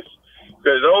 not crisp.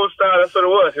 Because the old style, that's what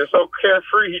it was. He was so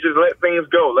carefree, he just let things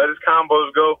go, let his combos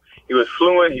go. He was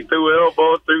fluent. He threw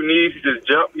elbows, threw knees. He just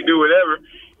jumped. He do whatever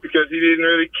because he didn't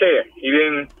really care. He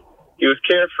was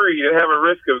carefree. He didn't have a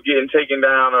risk of getting taken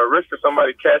down or a risk of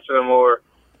somebody catching him, or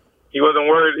he wasn't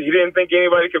worried. He didn't think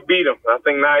anybody could beat him. I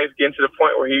think now he's getting to the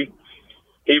point where he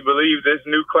believes this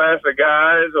new class of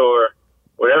guys or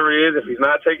whatever it is, if he's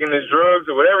not taking his drugs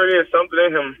or whatever it is, something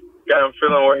in him got him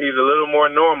feeling where he's a little more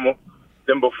normal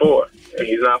than before. And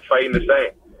he's not fighting the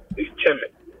same. He's timid.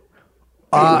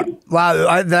 Wow,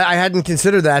 I hadn't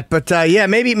considered that, but yeah,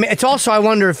 maybe it's also, I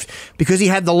wonder if because he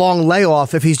had the long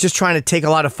layoff, if he's just trying to take a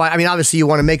lot of fight. I mean, obviously you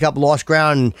want to make up lost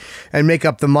ground and make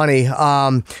up the money,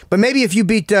 but maybe if you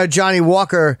beat Johnny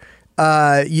Walker,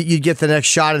 you'd get the next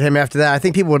shot at him after that. I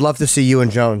think people would love to see you and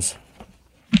Jones.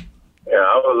 Yeah,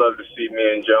 I would love to see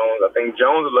me and Jones. I think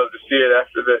Jones would love to see it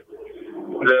after the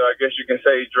I guess you can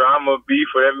say drama, beef,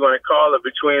 whatever you want to call it,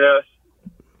 between us.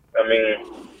 I mean,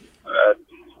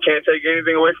 can't take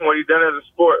anything away from what he's done as a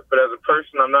sport, but as a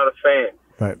person, I'm not a fan.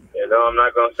 Right. You know, I'm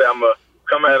not going to say I'm going to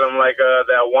come at him like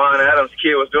that Juan Adams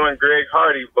kid was doing Greg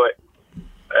Hardy, but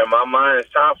in my mind,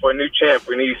 it's time for a new champ.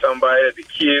 We need somebody that the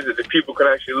kids, that the people can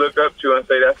actually look up to and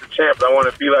say, that's the champ. I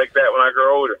want to be like that when I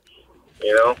grow older.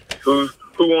 You know, who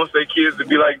wants their kids to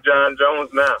be like John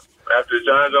Jones now? After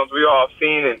John Jones, we all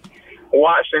seen and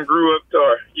watched and grew up to.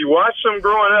 Or you watched him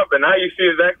growing up, and now you see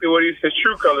exactly what his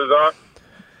true colors are.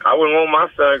 I wouldn't want my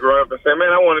son growing up and say, man,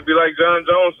 I want to be like John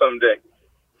Jones someday.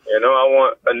 You know, I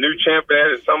want a new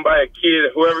champion, somebody, a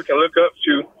kid, whoever can look up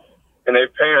to, and their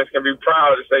parents can be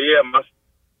proud to say, yeah, my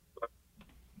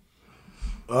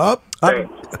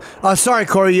sorry,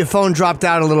 Corey, your phone dropped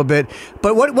out a little bit.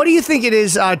 But what do you think it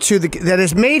is that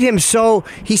has made him so?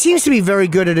 He seems to be very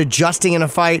good at adjusting in a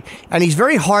fight, and he's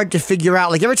very hard to figure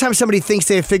out. Like every time somebody thinks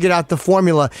they have figured out the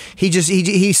formula,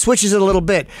 he switches it a little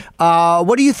bit.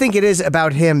 What do you think it is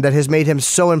about him that has made him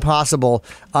so impossible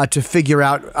to figure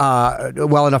out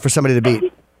well enough for somebody to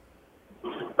beat?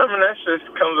 I mean, that just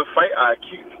comes with fight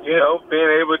IQ. You know, being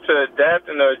able to adapt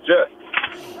and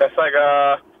adjust. That's like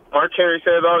Mark Henry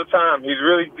says all the time, he's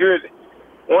really good.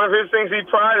 One of his things he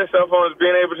prides himself on is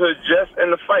being able to adjust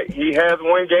in the fight. He has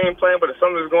one game plan, but if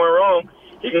something's going wrong,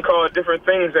 he can call it different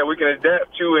things that we can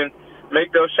adapt to and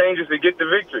make those changes to get the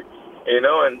victory. You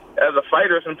know, and as a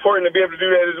fighter, it's important to be able to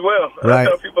do that as well. Right.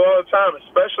 I tell people all the time,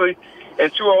 especially in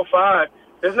 205,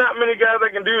 there's not many guys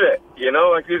that can do that. You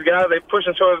know, like these guys, they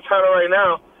pushing towards the title right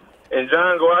now. And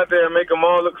John go out there and make them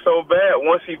all look so bad.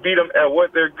 Once he beat them at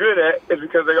what they're good at, is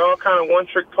because they're all kind of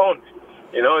one-trick ponies.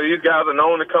 You know, these guys are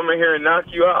known to come in here and knock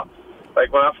you out.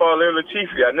 Like when I fought Larry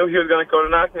Latifi, I knew he was going to go to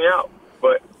knock me out.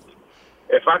 But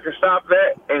if I could stop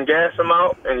that and gas him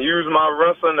out and use my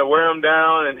wrestling to wear him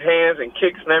down and hands and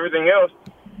kicks and everything else,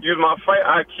 use my fight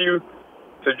IQ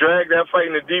to drag that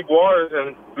fight into deep waters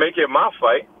and make it my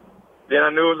fight, then I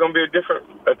knew it was going to be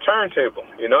a turntable.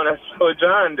 You know, that's what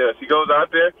John does. He goes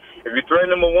out there. If you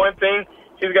threaten him with one thing,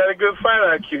 he's got a good fight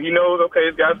IQ. He knows, okay,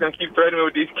 this guy's going to keep threatening me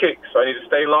with these kicks, so I need to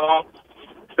stay long,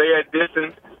 stay at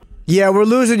distance. Yeah, we're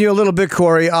losing you a little bit,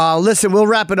 Corey. Listen, we'll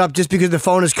wrap it up just because the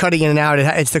phone is cutting in and out.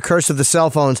 It's the curse of the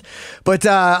cell phones. But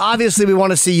obviously we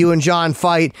want to see you and John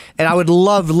fight, and I would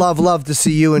love to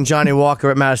see you and Johnny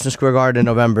Walker at Madison Square Garden in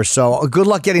November. So good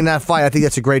luck getting that fight. I think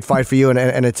that's a great fight for you,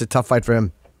 and it's a tough fight for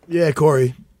him. Yeah,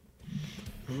 Corey.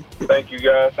 Thank you,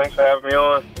 guys. Thanks for having me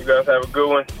on. You guys have a good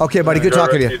one. Okay, buddy. Good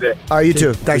talking to you. All right, you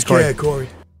too. Thanks, Corey. Yeah, Corey.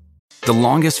 The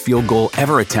longest field goal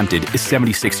ever attempted is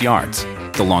 76 yards.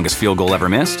 The longest field goal ever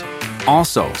missed?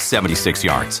 Also 76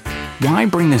 yards. Why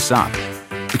bring this up?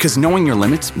 Because knowing your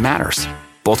limits matters,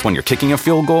 both when you're kicking a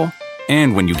field goal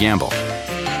and when you gamble.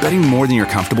 Betting more than you're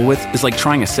comfortable with is like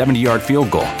trying a 70-yard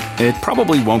field goal. It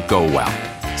probably won't go well.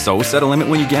 So set a limit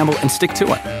when you gamble and stick to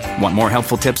it. Want more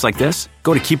helpful tips like this?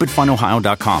 Go to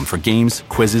keepitfunohio.com for games,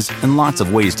 quizzes, and lots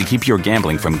of ways to keep your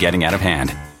gambling from getting out of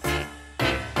hand.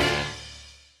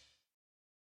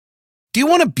 Do you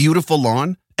want a beautiful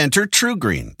lawn? Enter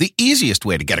TruGreen, the easiest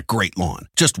way to get a great lawn.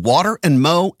 Just water and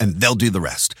mow, and they'll do the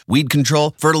rest. Weed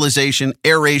control, fertilization,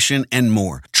 aeration, and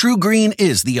more. TruGreen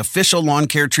is the official lawn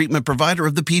care treatment provider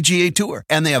of the PGA Tour,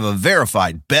 and they have a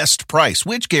verified best price,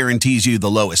 which guarantees you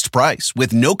the lowest price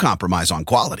with no compromise on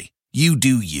quality. You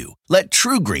do you. Let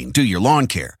TruGreen do your lawn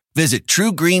care. Visit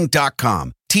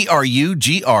TruGreen.com.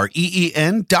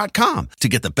 TRUGREEN.com to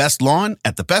get the best lawn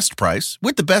at the best price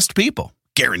with the best people.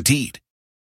 Guaranteed.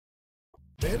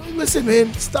 Man, listen,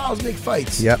 man, styles make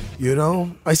fights. Yep. You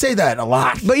know? I say that a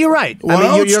lot. But you're right. Well, I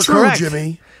mean, you're it's true, correct.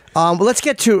 Jimmy. Well, let's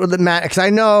get to the Matt, because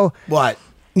I know... What?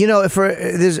 You know, for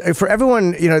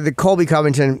everyone, you know, the Colby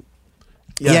Covington,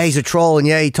 Yes. yeah, he's a troll, and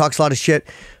yeah, he talks a lot of shit,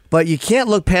 but you can't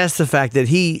look past the fact that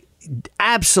he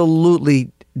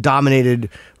absolutely dominated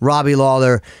Robbie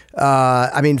Lawler.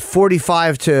 I mean, 50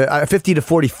 to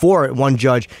 44 at one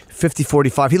judge,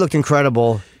 50-45. He looked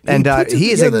incredible. And puts it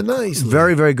he is a together nicely.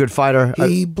 very, very good fighter.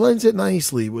 He blends it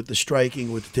nicely with the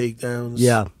striking, with the takedowns.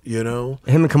 Yeah. You know?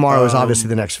 Him and Kamaru is obviously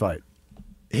the next fight.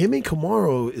 Him and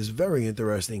Kamaru is very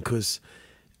interesting because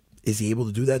is he able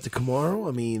to do that to Kamaru?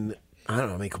 I mean, I don't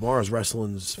know. I mean, Kamaru's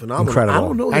wrestling is phenomenal. Incredible. I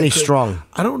don't know. And he's strong.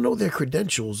 I don't know their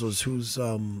credentials as who is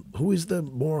the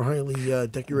more highly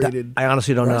decorated I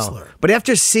honestly don't wrestler. know. But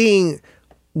after seeing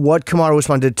what Kamaru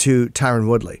Usman did to Tyron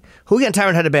Woodley, who again,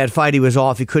 Tyron had a bad fight. He was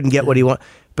off. He couldn't get what he wanted.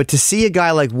 But to see a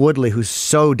guy like Woodley, who's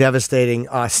so devastating,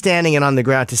 standing and on the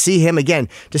ground, to see him again,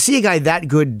 to see a guy that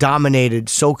good dominated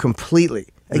so completely,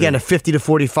 again, a 50 to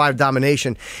 45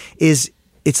 domination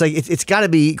it's like it's got to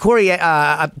be Corey.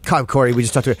 We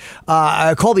just talked to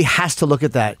her. Colby has to look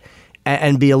at that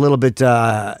and be a little bit,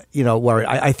 worried.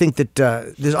 I think that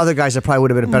there's other guys that probably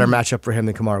would have been a better matchup for him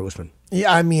than Kamaru Usman.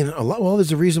 Yeah, I mean,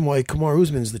 there's a reason why Kamaru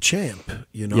Usman's the champ.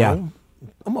 You know, Yeah.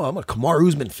 I'm a Kamaru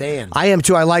Usman fan. I am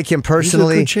too. I like him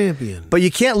personally. He's a good champion. But you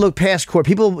can't look past Corey.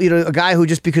 People, a guy who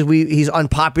just because he's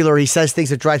unpopular, he says things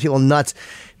that drive people nuts.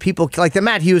 People like the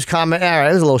Matt Hughes comment. It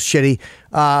was a little shitty,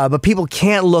 but people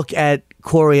can't look at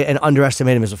Corey and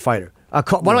underestimate him as a fighter. Why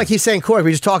do I keep saying Corey?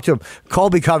 We just talked to him.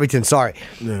 Colby Covington. Sorry.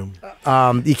 Yeah.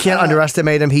 You can't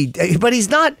underestimate him. But he's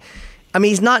not. I mean,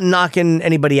 he's not knocking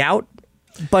anybody out.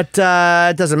 But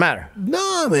it doesn't matter.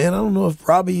 Nah, man. I don't know if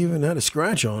Robbie even had a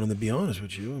scratch on him, to be honest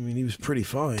with you. I mean, he was pretty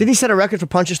fine. Didn't he set a record for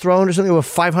punches thrown or something with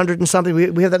 500 and something?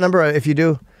 We have that number if you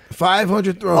do.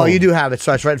 500 throws. Oh, you do have it.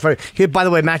 So it's right in front of you. Here, by the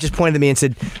way, Matt just pointed at me and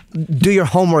said, "Do your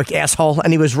homework, asshole."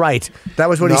 And he was right. That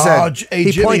was what he said.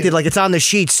 He Jimmy, pointed like it's on the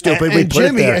sheet, stupid. And put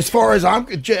Jimmy, it there. as far as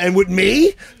and with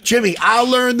me, Jimmy, I'll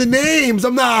learn the names.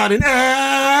 I'm not an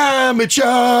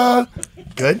amateur.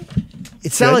 Good.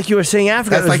 It sounded like you were singing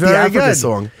Africa. That's It was like the very Africa good.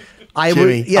 song.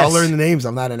 Jimmy, I'll learn the names.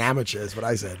 I'm not an amateur, is what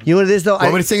I said. You know what it is, though?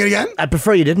 Want me to sing it again? I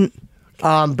prefer you didn't.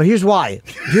 But here's why.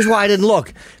 Here's why I didn't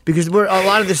look. Because a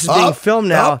lot of this is being filmed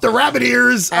now. The rabbit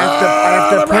ears. I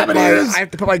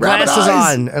have to put my glasses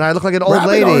on, and I look like an old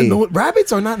lady.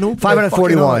 Rabbits are not known for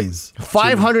 541.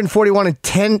 541 and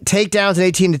 10 takedowns and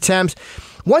 18 attempts.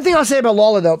 One thing I'll say about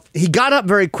Lawler, though, he got up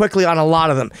very quickly on a lot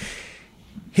of them.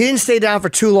 He didn't stay down for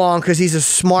too long because he's a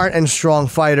smart and strong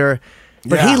fighter.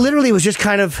 But he literally was just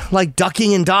kind of like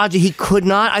ducking and dodging. He could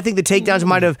not. I think the takedowns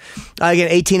might have, again,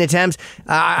 18 attempts.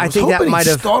 I think that might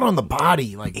have. Start on the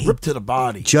body, like ripped to the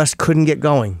body. Just couldn't get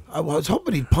going. I was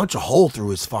hoping he'd punch a hole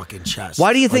through his fucking chest.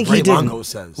 Why do you think he didn't? Longo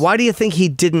says. Why do you think he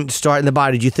didn't start in the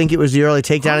body? Do you think it was the early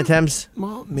takedown attempts?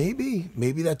 Well, maybe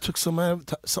that took something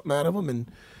out of him, and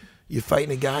you're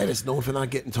fighting a guy that's known for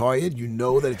not getting tired. You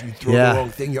know that if you throw the wrong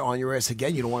thing, you're on your ass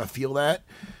again. You don't want to feel that.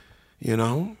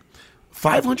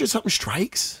 500 something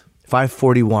strikes.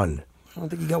 541. I don't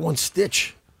think he got one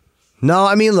stitch. No,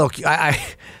 I mean, look, all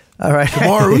right.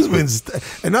 Kamaru Usman's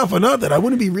enough that I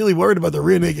wouldn't be really worried about the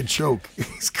rear naked choke.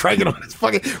 He's cranking on his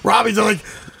fucking. Robbie's like,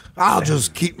 I'll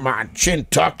just keep my chin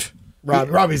tucked.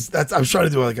 Robbie's. I was trying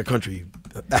to do like a country.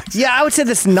 Yeah, I would say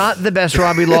that's not the best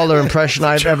Robbie Lawler impression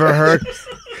I've ever heard.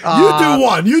 You do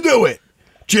one. You do it,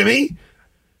 Jimmy.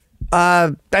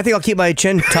 I think I'll keep my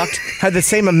chin tucked. Had the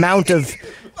same amount of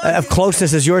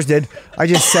closeness as yours did. I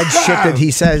just said shit that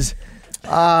he says.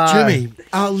 Jimmy,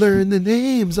 I'll learn the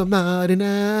names. I'm not an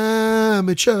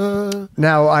amateur.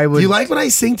 Now I would. Do you like when I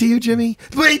sing to you, Jimmy?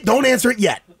 Wait, don't answer it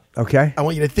yet. Okay. I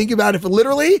want you to think about it for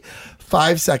literally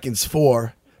 5 seconds.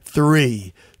 4,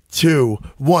 3, 2,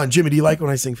 1. Jimmy, do you like when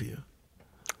I sing for you?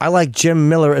 I like Jim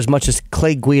Miller as much as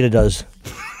Clay Guida does.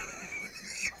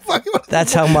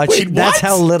 That's how much. Wait, that's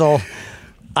how little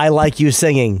I like you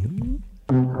singing.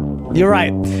 You're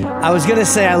right. I was gonna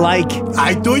say I like.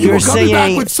 I thought you were coming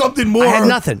back with something more. I had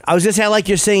nothing. I was gonna say I like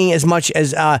your singing as much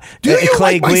as Do you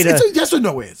Clay like Guida. It's a yes or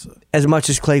no answer. As much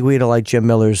as Clay Guida like Jim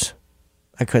Miller's.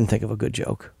 I couldn't think of a good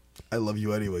joke. I love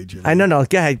you anyway, Jimmy. I know. No,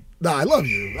 go ahead. No, I love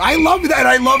you. I love that.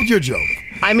 I loved your joke.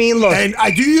 I mean, look. And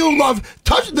do you love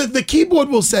touch the keyboard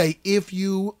will say if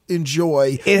you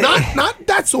enjoy not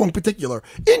that song in particular,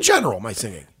 in general, my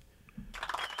singing.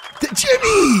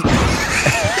 Jimmy!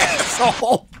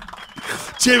 Asshole.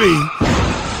 Jimmy,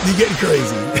 you're getting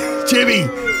crazy. Jimmy,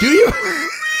 do you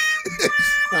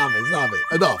Stop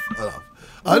it. Enough.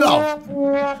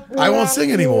 I won't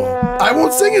sing anymore.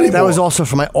 That was also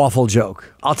for my awful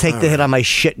joke. I'll take the hit on my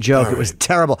shit joke. It was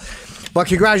terrible. But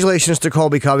congratulations to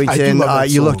Colby Covington. I do love that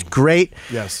you song. looked great.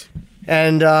 Yes.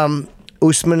 And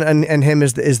Usman and him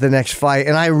is the next fight.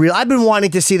 And I've been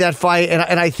wanting to see that fight.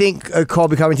 And I think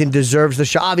Colby Covington deserves the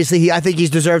shot. Obviously, I think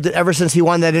he's deserved it ever since he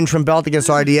won that interim belt against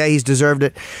RDA. He's deserved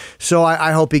it. So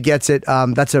I hope he gets it.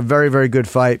 That's a very, very good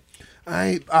fight.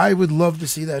 I would love to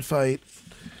see that fight.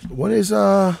 When is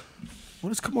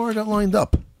Kamara got lined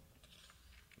up?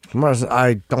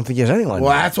 I don't think he has any lined up.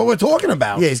 Well, that's what we're talking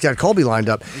about. Yeah, he's got Colby lined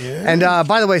up. Yeah. And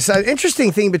by the way, so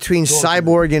interesting thing between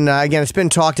Cyborg and again, it's been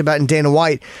talked about in Dana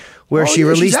White, where she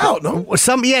released. She's out, no?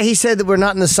 He said that we're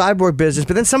not in the Cyborg business,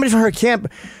 but then somebody from her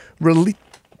camp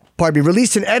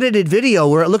released an edited video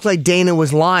where it looked like Dana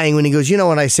was lying when he goes,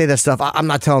 when I say that stuff, I'm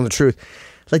not telling the truth.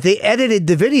 Like they edited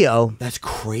the video. That's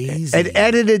crazy. And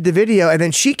edited the video, and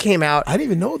then she came out. I didn't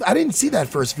even know. I didn't see that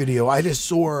first video. I just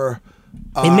saw.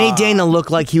 It made Dana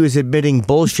look like he was admitting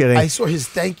bullshitting. I saw his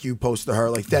thank you post to her,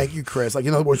 like thank you, Chris. Like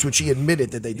in other words, when she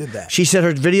admitted that they did that. She said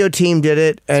her video team did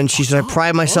it, and she said I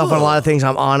pride myself on a lot of things.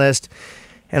 I'm honest,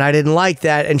 and I didn't like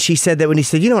that. And she said that when he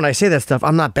said, when I say that stuff,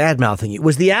 I'm not bad mouthing you.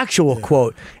 Was the actual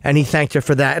quote, and he thanked her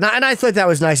for that. And I thought that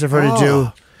was nice of her to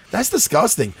do. That's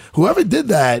disgusting. Whoever did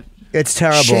that. It's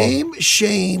terrible.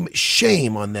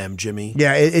 Shame on them, Jimmy.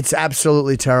 Yeah, it's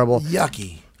absolutely terrible.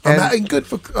 Yucky. And good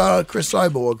for Chris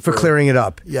Cyborg. For clearing it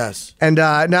up. Yes. And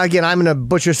now, again, I'm going to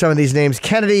butcher some of these names.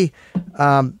 Kennedy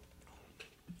and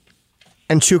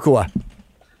Chukwa.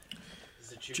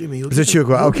 Jimmy,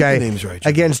 Chukwa, okay. Names right,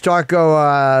 Jimmy. Against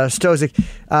Darko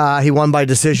Stozic. He won by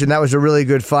decision. That was a really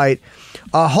good fight.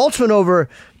 Holtzman over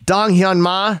Dong Hyun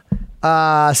Ma.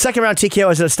 Second round TKO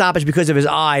was a stoppage because of his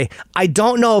eye. I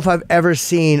don't know if I've ever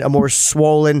seen a more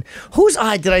swollen. Whose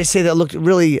eye did I say that looked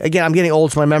really? Again, I'm getting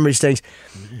old, so my memory stinks.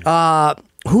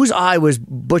 Whose eye was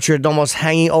butchered, almost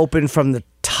hanging open from the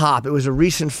top? It was a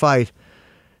recent fight.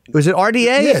 Was it RDA?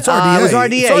 Yeah, it's RDA. It was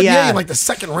RDA. It's RDA yeah, in like the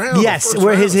second round. Yes,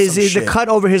 where the cut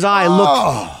over his eye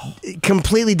looked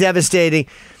completely devastating.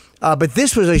 But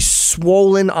this was a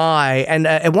swollen eye, and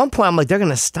at one point I'm like, they're going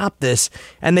to stop this,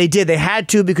 and they did. They had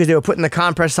to because they were putting the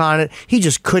compress on it. He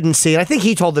just couldn't see, and I think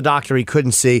he told the doctor he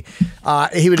couldn't see.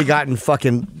 He would have gotten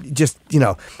fucking just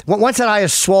once that eye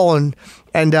is swollen,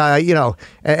 and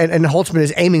and Holtzman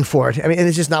is aiming for it. I mean, and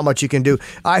there's just not much you can do.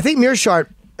 I think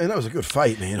Mearshart. And that was a good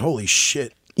fight, man. Holy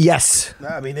shit. Yes.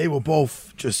 I mean, they were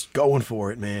both just going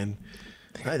for it, man.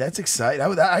 That's exciting.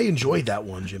 I enjoyed that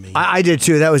one, Jimmy. I did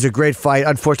too. That was a great fight.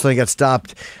 Unfortunately, it got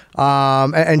stopped.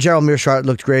 And Gerald Mearshart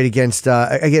looked great against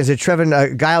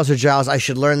Trevin Giles or Giles. I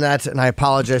should learn that, and I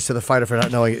apologize to the fighter for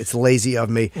not knowing. It's lazy of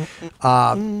me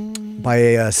by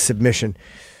a submission.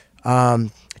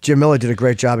 Jim Miller did a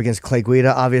great job against Clay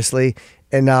Guida, obviously,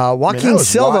 and Joaquin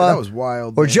Silva. That was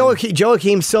wild. Or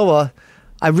Joaquim Silva.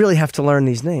 I really have to learn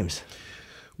these names.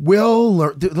 We'll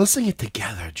learn. Let's sing it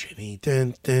together, Jimmy.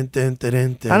 Dun, dun, dun, dun,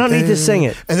 dun, dun, I don't need to sing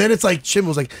it. And then it's like Jim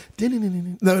was like, dun, dun,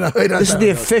 dun, dun. No, this is the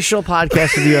official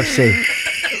podcast of the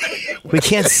UFC. We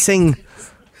can't sing.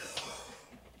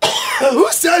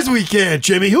 Who says we can't,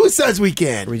 Jimmy? Who says we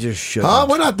can't? We just should.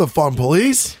 We're not the fun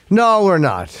police. No, we're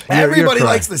not. Everybody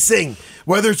likes to sing,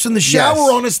 whether it's in the shower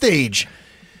or on a stage.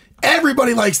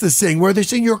 Everybody likes to sing, whether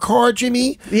it's in your car,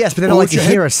 Jimmy. Yes, but they don't like to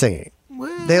hear us singing.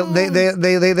 Well, they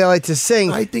like to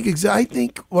sing. I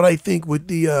think what I think would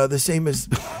the same as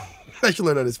I should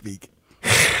learn how to speak.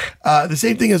 The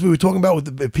same thing as we were talking about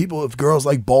with the people, if girls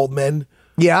like bald men.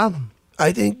 Yeah,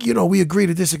 I think we agree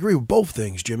to disagree with both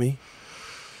things, Jimmy.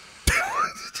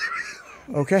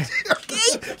 Okay.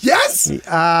 Yes. All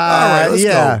right. Let's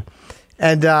go.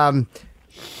 And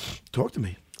talk to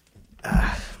me,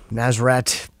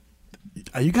 Nazareth.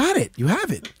 You got it. You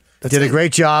have it. Did a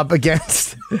great job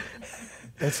against.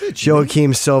 That's it.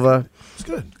 Joaquim Silva. It's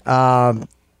good.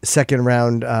 Second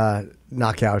round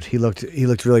knockout. He looked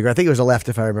really great. I think it was a left,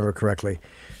 if I remember correctly.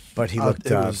 But he looked.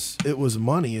 It was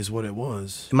money, is what it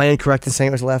was. Am I incorrect in saying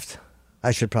it was left?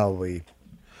 I should probably.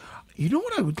 You know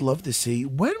what I would love to see?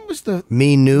 When was the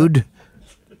me nude?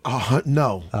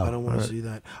 No, I don't want to see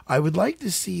that. I would like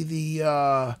to see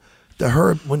the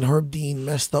when Herb Dean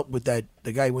messed up with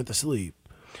the guy who went to sleep.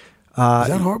 Is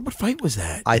that hard? What fight was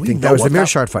that? I think that was the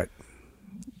Mearshart fight.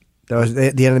 That was the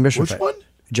end of the Mearshart fight. Which one?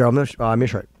 Gerald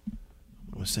Mearshart.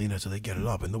 I was saying that so they get it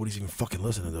up, and nobody's even fucking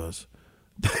listening to us.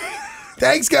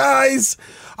 Thanks, guys.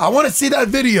 I want to see that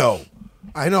video.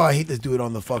 I know I hate to do it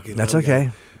on the fucking. That's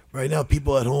okay. Right now,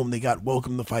 people at home, they got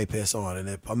Welcome to Fight Pass on,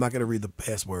 and I'm not going to read the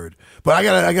password, but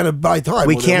I gotta buy time.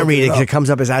 We can't read it because it comes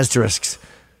up as asterisks.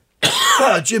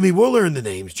 Jimmy, we'll learn the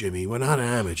names, Jimmy. We're not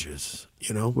amateurs,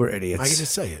 you know? We're idiots. I can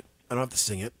just say it. I don't have to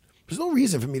sing it. There's no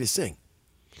reason for me to sing.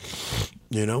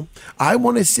 You know? I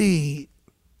want to see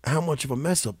how much of a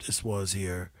mess up this was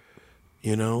here,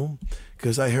 you know?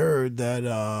 Because I heard that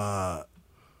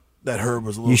that Herb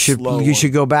was a little slow. You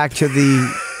should go back to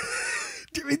the...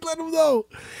 Jimmy, let him know.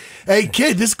 Hey,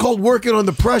 kid, this is called working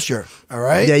under pressure, all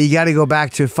right? Yeah, you got to go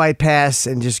back to Fight Pass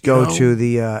and just go to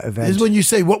the event. This is when you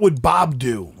say, what would Bob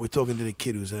do? We're talking to the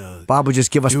kid who's... Bob would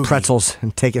just give us pretzels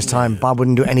and take his time. Bob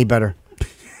wouldn't do any better.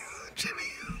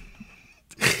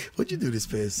 What'd you do this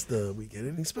past weekend?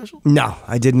 Anything special? No,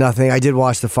 I did nothing. I did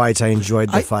watch the fights. I enjoyed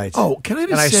the fights. Oh, can I just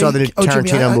say... And I saw the new Tarantino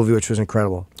Jimmy, movie, which was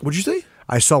incredible. What'd you say?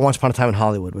 I saw Once Upon a Time in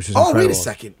Hollywood, which was incredible. Oh, wait a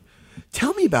second.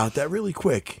 Tell me about that really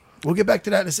quick. We'll get back to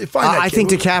that in a second. I think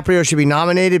DiCaprio should be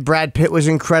nominated. Brad Pitt was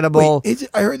incredible. Wait,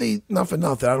 I heard they... Not for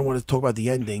nothing. I don't want to talk about the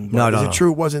ending. But No. Is it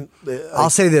true it wasn't... I'll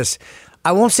say this.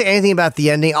 I won't say anything about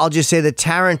the ending. I'll just say that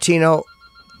Tarantino...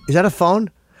 Is that a phone?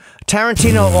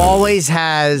 Tarantino always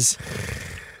has...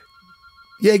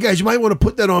 Yeah, guys, you might want to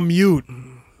put that on mute.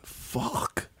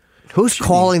 Fuck. Who's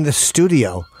calling the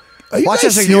studio? Are you Watch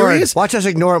guys us ignore serious? it. Watch us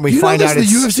ignore it and we You find know out this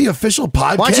it's... is the UFC official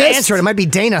podcast? Why don't you answer it? It might be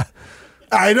Dana.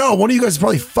 I know. One of you guys is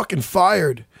probably fucking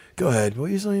fired. Go ahead.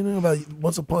 What are you saying about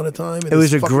Once Upon a Time? It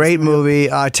was a great movie.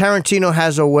 Tarantino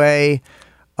has a way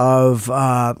of...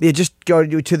 just go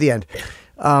to the end.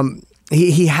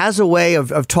 He has a way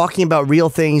of talking about real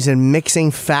things and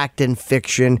mixing fact and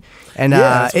fiction. And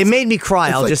it made me cry.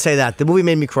 I'll just say that. The movie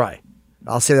made me cry.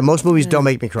 I'll say that most movies don't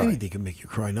make me cry. Anything can make you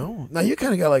cry, no? Now, you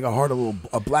kind of got like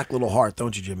a black little heart,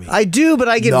 don't you, Jimmy? I do, but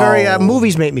I get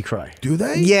movies make me cry. Do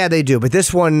they? Yeah, they do. But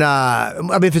this one, I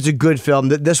mean, if it's a good film,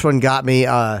 this one got me.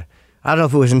 I don't know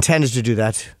if it was intended to do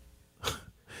that.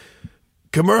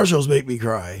 Commercials make me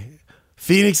cry.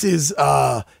 Phoenix's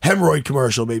hemorrhoid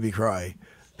commercial made me cry.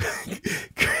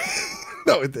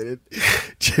 No, it didn't.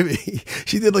 Jimmy,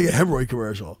 she did like a hemorrhoid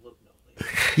commercial.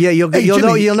 Yeah, you'll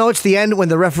know it's the end when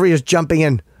the referee is jumping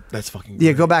in. That's fucking great.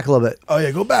 Yeah, go back a little bit. Oh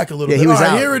yeah, go back a little bit. He was all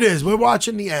right, out. here it is. We're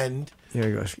watching the end. Here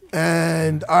he goes.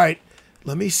 And all right,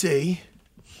 let me see.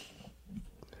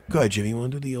 Go ahead, Jimmy. You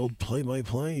want to do the old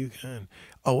play-by-play? You can.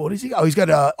 Oh, what is he? Oh, he's got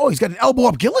an elbow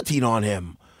up guillotine on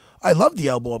him. I love the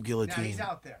elbow up guillotine. He's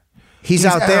out there. He's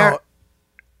out there.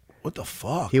 What the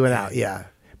fuck? He went out. Yeah.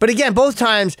 But again, both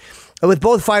times with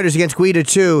both fighters against Guida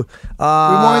too.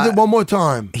 Rewind it one more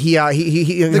time. He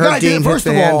the guy did. First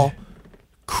of all,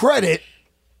 credit.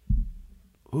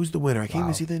 Who's the winner? I can't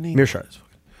even see the name. Mearshad.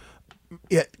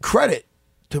 Yeah, credit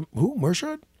to who?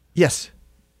 Mearshad? Yes.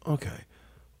 Okay.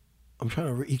 I'm trying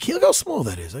to. You can't look how small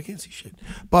that is. I can't see shit.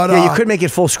 But yeah, you could make it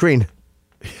full screen.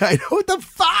 I know what the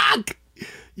fuck.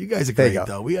 You guys are great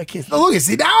though. I can't. Oh, look,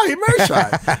 see now he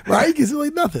Mearshad, right? Because it's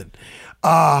like nothing.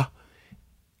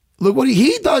 Look what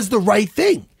he does the right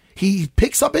thing. He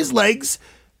picks up his legs.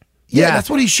 Yeah, that's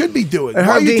what he should be doing. And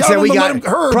Why are Herb you Dean telling said him we to got let him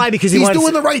Herb? probably because he's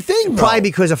doing the right thing. Though. Probably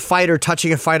because a fighter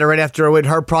touching a fighter right after a win.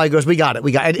 Herb probably goes, "We got it,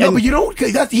 we got it." No, but you don't.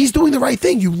 He's doing the right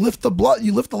thing. You lift the blood.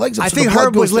 You lift the legs up. I so think the blood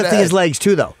Herb goes was to the lifting head. his legs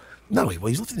too, though. No,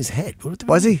 he's lifting his head.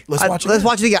 Was he? Let's watch it. Let's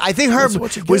watch it again. I think Herb Let's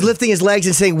watch it was again. lifting his legs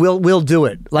and saying, "We'll do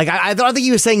it." Like I don't think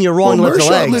he was saying you're wrong. Well, to lift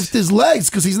the Mearshad legs. lift his legs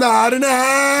because he's not an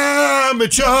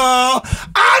amateur.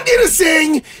 I'm gonna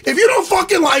sing. If you don't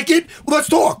fucking like it, let's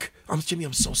talk. Jimmy,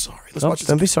 I'm so sorry. Let's watch this.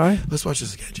 Don't be sorry. Let's watch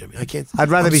this again, Jimmy. I can't. I'd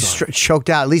rather I'm be sorry. choked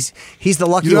out. At least he's the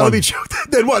lucky You'd one. rather be choked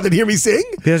than what? Than hear me sing?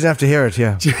 He doesn't have to hear it.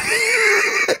 Yeah.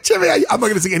 Jimmy, I'm not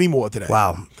gonna sing any more today.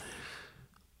 Wow.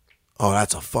 Oh,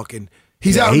 that's a fucking.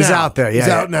 He's out now. He's out there. Yeah, he's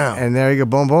out now. And there you go.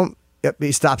 Boom, boom. Yep.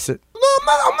 He stops it. No,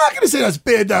 I'm not going to say that's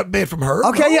bad from Herb.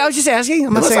 Okay. No. Yeah. I was just asking.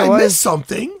 I'm not Unless saying I it was. missed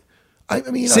something. I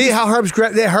mean, See how Herb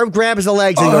grabs the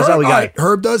legs and he goes, "Oh, we got it."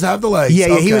 Herb does have the legs.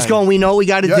 Yeah. He was going. We know what we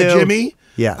got to do. Jimmy.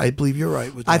 Yeah. I believe you're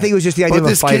right with that. I think it was just the idea but of a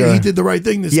this fighter. kid, he did the right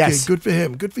thing. This Yes. kid, good for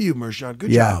him. Good for you, Mearshad.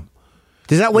 Good Yeah. job.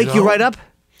 Does that wake you know? right up?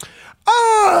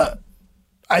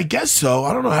 I guess so.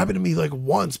 I don't know. It happened to me like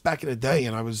once back in the day,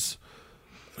 and I was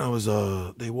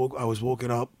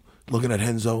woken up looking at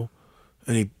Henzo,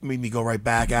 and he made me go right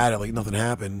back at it like nothing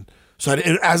happened. So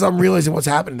as I'm realizing what's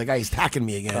happening, the guy is attacking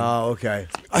me again. Oh, okay.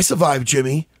 I survived,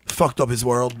 Jimmy. Fucked up his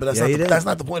world, but that's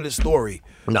not the point of the story.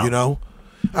 No. You know?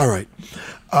 All right.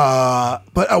 But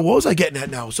what was I getting at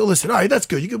now? So listen, all right, that's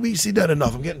good. We see that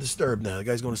enough. I'm getting disturbed now. The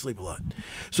guy's going to sleep a lot.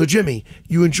 So Jimmy,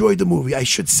 you enjoyed the movie. I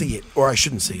should see it, or I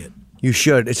shouldn't see it. You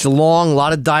should. It's long, a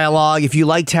lot of dialogue. If you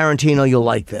like Tarantino, you'll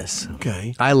like this.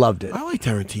 Okay. I loved it. I like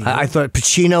Tarantino. I thought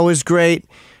Pacino was great.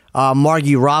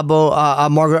 Margie Robbo,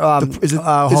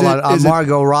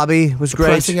 Margot Robbie was great.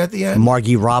 Depressing at the end?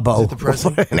 Margie Robbo. Is it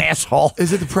depressing? What an asshole.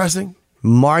 Is it depressing?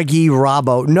 Margie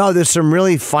Robbo. No, there's some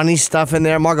really funny stuff in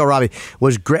there. Margot Robbie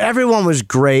was great. Everyone was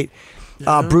great.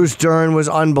 Bruce Dern was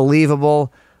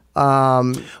unbelievable. I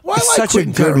like such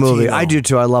Quentin a good movie. Tarantino. I do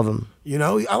too. I love him. You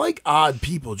know, I like odd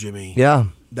people, Jimmy. Yeah.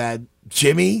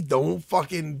 Jimmy, don't.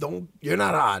 You're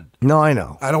not odd. No, I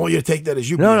know. I don't want you to take that as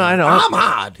you. No, being no, I odd. know. I'm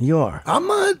odd. You are. I'm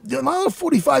not. A lot of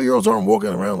 45-year-olds aren't walking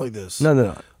around like this. No, they're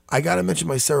not. I got to mention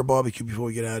my Sarah barbecue before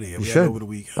we get out of here. We had should. it over the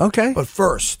weekend. Okay. But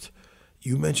first,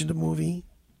 you mentioned a movie.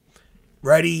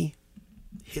 Ready?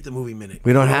 Hit the movie minute.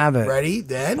 We don't have it. Ready?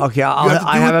 Then. Okay,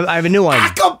 I have a new one.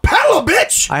 Acapella,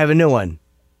 bitch. I have a new one.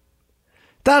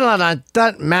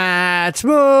 Matt's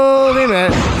movie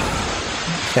minute.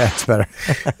 Yeah, it's better.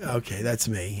 Okay, that's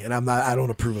me, and I don't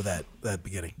approve of that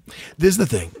beginning. This is the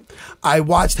thing. I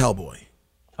watched Hellboy.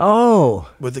 Oh.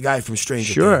 With the guy from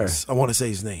Stranger Sure. Things. I want to say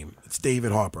his name. It's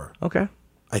David Harper. Okay.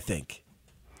 I think.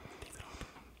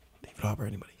 David Harper,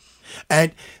 anybody?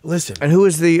 And listen. And who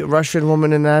is the Russian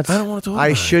woman in that? I don't want to talk about I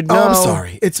it. should know. Oh, I'm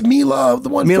sorry. It's Mila, the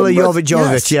one Mila from Jovovich.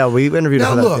 Yes. Yeah, we interviewed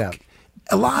Now her for look, that.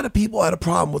 a lot of people had a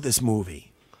problem with this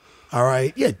movie. All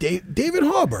right? Yeah, David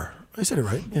Harbour. I said it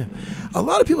right. Yeah. A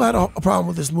lot of people had a problem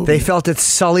with this movie. They felt it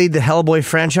sullied the Hellboy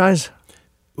franchise?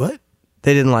 What?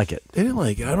 They didn't like it. They didn't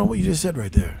like it. I don't know what you just said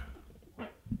right there.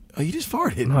 Oh, you just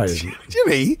farted. No, I didn't.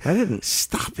 Jimmy. I didn't.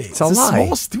 Stop it. It's a lie.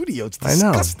 Small studio. It's I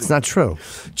disgusting. know. It's not true.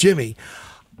 Jimmy,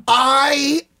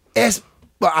 I was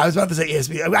about to say ask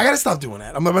me. I got to stop doing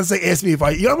that. I'm about to say ask me if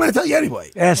I'm going to tell you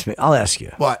anyway. Ask me. I'll ask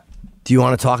you. What? Do you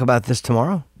want to talk about this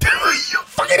tomorrow? You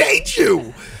fucking hate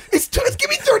you. Give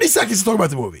me 30 seconds to talk about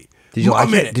the movie. Did you like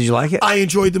A minute. it? Did you like it? I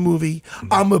enjoyed the movie.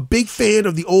 I'm a big fan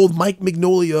of the old Mike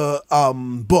Mignola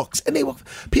books, and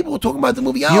people were talking about the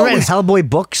movie. You read Hellboy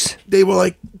books? They were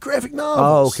like graphic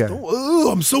novels. Oh, okay. Oh,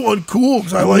 I'm so uncool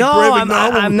because I like No, graphic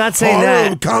novels. I'm not saying horror,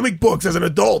 that. Comic books as an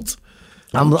adult.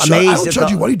 I'm I amazed. don't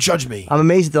judge you. Why do you judge me? I'm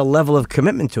amazed at the level of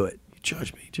commitment to it.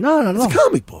 Judge me. No. It's a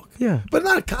comic book. Yeah. But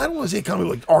not. I don't want to say a comic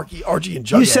book like Archie and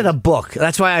Jughead. You said a book.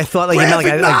 That's why I thought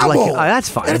Graphic novel. oh, that's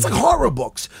fine. And it's like horror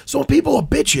books. So when people are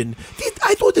bitching,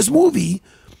 I thought this movie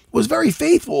was very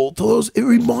faithful to those. It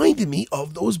reminded me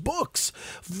of those books.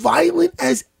 Violent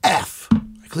as F.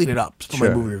 I clean it up for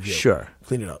my movie review. Sure.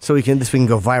 Clean it up. So this can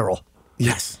go viral.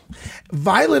 Yes.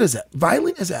 Violent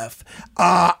as F.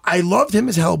 I loved him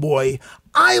as Hellboy.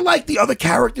 I like the other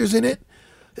characters in it.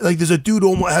 Like there's a dude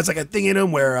who has like a thing in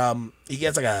him where he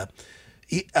gets like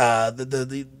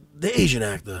the Asian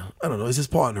actor. I don't know. Is his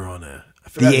partner on there?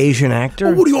 The Asian actor?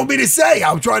 Well, what do you want me to say?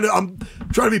 I'm trying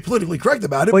to be politically correct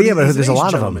about it. Well, yeah, but he's there's an a lot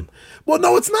Asian of them. gentleman. Well,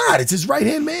 no, it's not. It's his right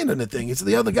hand man in the thing. It's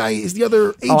the other guy. It's the other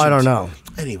agent. Oh, I don't know.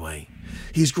 Anyway,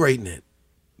 he's great in it.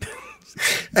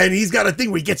 And he's got a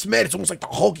thing where he gets mad. It's almost like the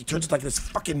Hulk. He turns into like this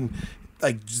fucking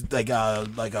like a.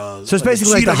 So it's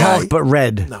basically like the Hulk, but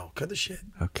red. No, cut the shit.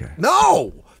 Okay.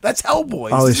 No, that's Hellboy.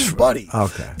 Oh, This is his buddy.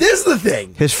 Okay. This is the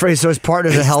thing. His phrase. So his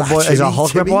partner's a Hellboy. Is a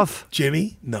Hulk ripoff?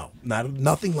 Jimmy? No,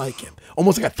 nothing like him.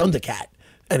 Almost like a Thundercat.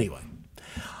 Anyway,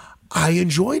 I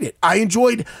enjoyed it.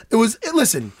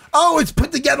 Listen. Oh, it's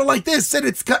put together like this and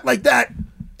it's cut like that.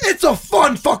 It's a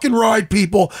fun fucking ride,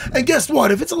 people. And guess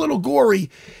what? If it's a little gory,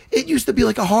 it used to be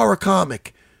like a horror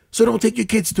comic. So don't take your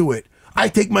kids to it. I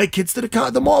take my kids to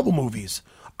the Marvel movies.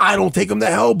 I don't take them to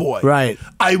Hellboy. Right.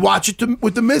 I watch it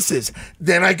with the missus.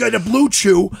 Then I get a Blue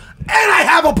Chew, and I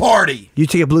have a party. You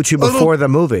take a Blue Chew before the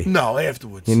movie. No,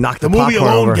 afterwards. You knock the movie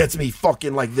popcorn alone over. gets me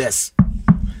fucking like this.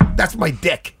 That's my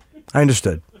dick. I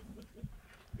understood.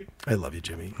 I love you,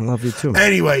 Jimmy. I love you too.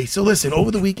 Anyway, so listen, over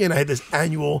the weekend I had this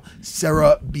annual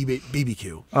Sarah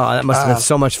BBQ. Oh, that must have been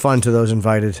so much fun to those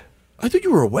invited. I thought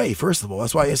you were away, first of all.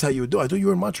 That's why I asked how you were doing. I thought you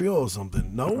were in Montreal or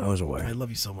something. No? I was away. I love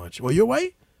you so much. Were you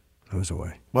away? I was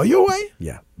away. Were you away?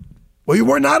 Yeah. Well, you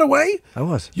were not away? I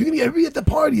was. You can everybody at the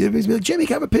party. Everybody's be like, Jimmy,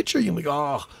 can I have a picture? You're like,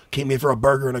 oh, came here for a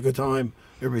burger and a good time.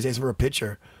 Everybody's asking for a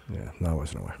picture. Yeah, no, I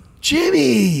wasn't away.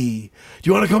 Jimmy, do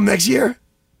you want to come next year?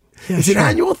 Yeah, it's sure. an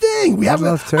annual thing. I'd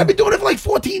love to. I've been doing it for like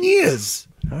 14 years.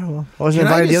 Oh, well. I wasn't Can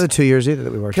I invited the just- other 2 years either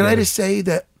that we worked Can I together. just say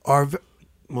that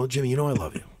well, Jimmy, you know I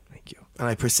love you. Thank you. And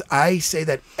I say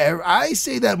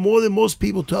that more than most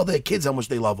people tell their kids how much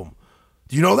they love them.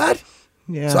 Do you know that?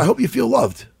 Yeah. So I hope you feel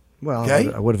loved. Well,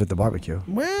 okay? I would have at the barbecue.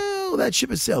 Well, that ship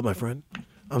has sailed, my friend.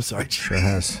 I'm sorry. Sure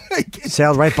has. I can't-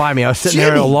 Sailed right by me. I was sitting there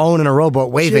Jimmy. alone in a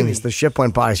rowboat waving Jimmy. as the ship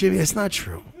went by. Jimmy, that's not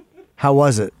true. How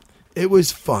was it? It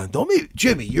was fun.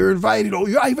 Jimmy, you're invited.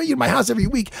 I invite you to my house every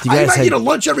week. You I guys invite had- you to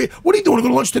lunch every. What are you doing? To go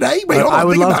to lunch today? Wait, hold on. I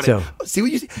would think love about to. It. See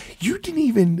what you don't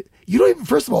even.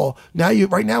 First of all,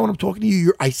 right now when I'm talking to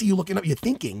you, I see you looking up. You're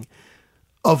thinking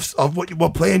of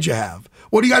what plans you have.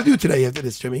 What do you got to do today after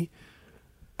this, Jimmy?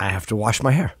 I have to wash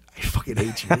my hair. I fucking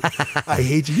hate you. I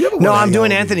hate you. No, I'm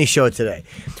doing Anthony's show today.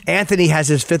 Anthony has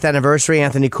his 5th anniversary,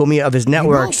 Anthony Cumia of his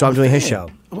network, so I'm doing his show.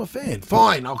 I'm a fan.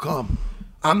 Fine, I'll come.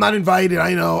 I'm not invited.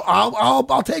 I know.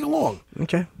 I'll tag along.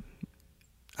 Okay.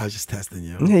 I was just testing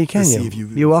you. Yeah, you can.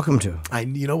 You're welcome to.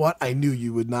 You know what? I knew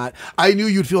you would not. I knew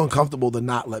you'd feel uncomfortable to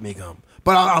not let me come.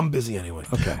 But I'm busy anyway.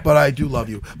 Okay. But I do love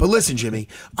you. But listen, Jimmy,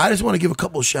 I just want to give a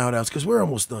couple of shout outs because we're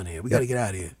almost done here. We got to get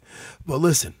out of here. But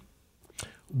listen,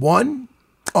 one,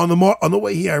 on the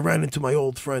way here, I ran into my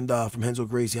old friend from Hensel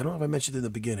Gracie. I don't know if I mentioned it in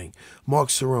the beginning. Mark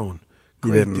Cerrone.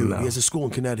 Great dude. No. He has a school in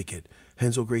Connecticut,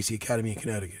 Hensel Gracie Academy in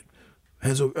Connecticut.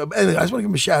 Anyway, I just want to give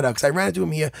him a shout out because I ran into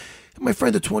him here. My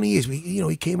friend of 20 years.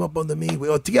 He came up under me. We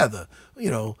were together.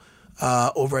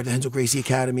 Over at the Hensel Gracie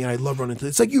Academy, and I love running into.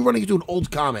 It's like you running into an old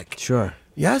comic. Sure.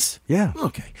 Yes. Yeah.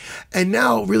 Okay. And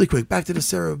now, really quick, back to the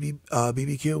Sarah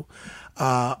BBQ.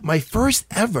 My first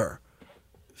ever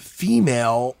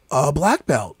female black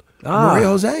belt, Maria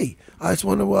Jose. I just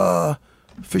want to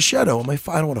Fischetto.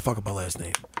 I don't want to fuck up my last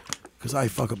name because I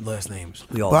fuck up last names.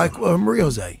 Maria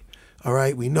Jose. All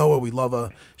right, we know her, we love her.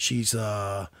 She's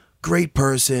a great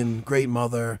person, great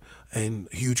mother, and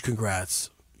huge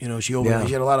congrats. She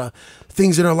had a lot of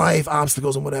things in her life,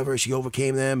 obstacles and whatever. She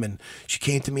overcame them, and she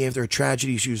came to me after a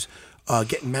tragedy. She was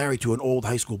getting married to an old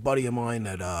high school buddy of mine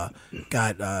that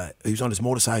he was on his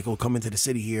motorcycle, coming to the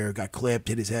city here, got clipped,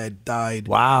 hit his head, died.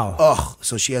 Wow. Ugh.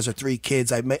 So she has her 3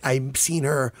 kids. I've seen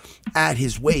her at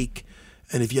his wake.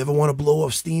 And if you ever want to blow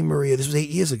off steam, Maria, this was 8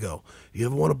 years ago. If you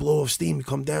ever want to blow off steam, you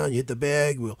come down, you hit the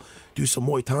bag, we'll do some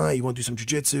Muay Thai, you want to do some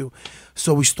jiu-jitsu.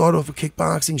 So we started off with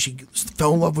kickboxing. She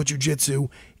fell in love with jiu-jitsu.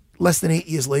 Less than 8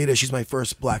 years later, she's my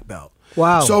first black belt.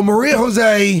 Wow. So Maria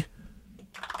Jose,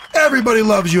 everybody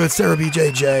loves you at Sarah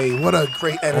BJJ. What a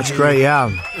great energy. That's great, yeah.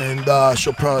 And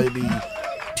she'll probably be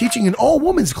teaching an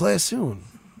all-women's class soon.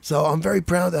 So I'm very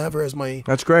proud to have her as my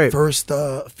first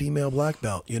female black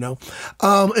belt, And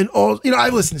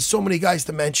I've listened to so many guys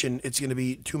to mention. It's going to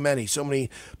be too many. So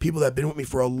many people that have been with me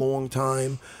for a long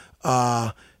time.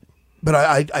 But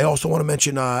I also want to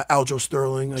mention Aljo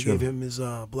Sterling. I gave him his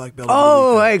black belt.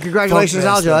 Oh, hey, congratulations,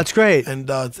 Aljo. That's great. And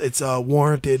it's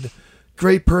warranted.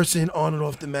 Great person on and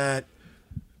off the mat.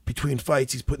 Between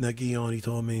fights, he's putting that gi on, he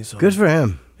told me. So good for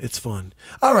him. It's fun.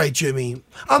 All right, Jimmy.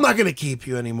 I'm not going to keep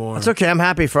you anymore. It's okay. I'm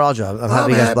happy for Aljo.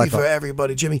 I'm happy for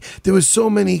everybody, Jimmy. There was so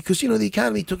many, because, the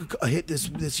Academy took a hit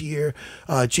this year.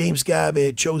 James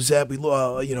Gabbett, Joe Zepp, we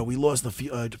lost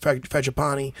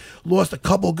Fragapani, lost a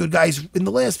couple good guys in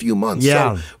the last few months.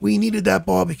 Yeah. So we needed that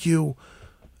barbecue.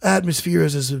 Atmosphere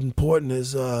is as important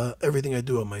as everything I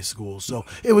do at my school. So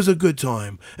it was a good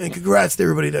time. And congrats to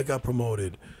everybody that got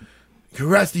promoted.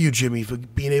 Congrats to you, Jimmy, for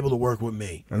being able to work with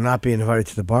me. And not being invited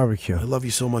to the barbecue. I love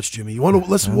you so much, Jimmy.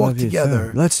 Let's walk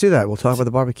together. Let's do that. We'll talk about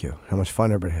the barbecue. How much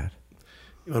fun everybody had.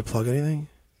 You want to plug anything?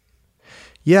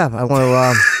 Yeah, I want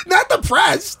to... Not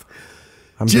depressed.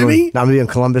 I'm going to be in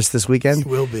Columbus this weekend.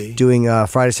 You will be. Doing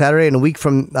Friday, Saturday. And a week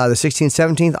from the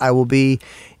 16th, 17th, I will be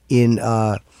in...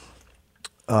 where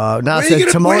are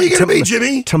you going to be,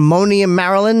 Jimmy? Timonium,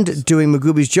 Maryland, doing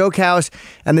Magooby's Joke House.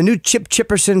 And the new Chip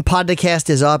Chipperson podcast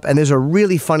is up. And there's a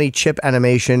really funny Chip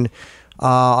animation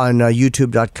on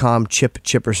youtube.com, Chip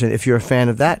Chipperson, if you're a fan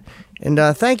of that. And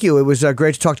thank you. It was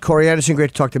great to talk to Corey Anderson,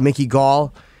 great to talk to Mickey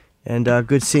Gall. And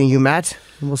good seeing you, Matt.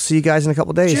 And we'll see you guys in a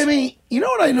couple days. Jimmy, you know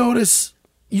what I notice?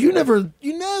 You never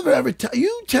ever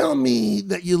you tell me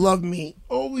that you love me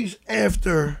always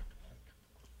after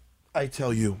I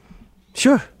tell you.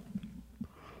 Sure.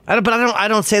 I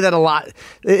don't say that a lot.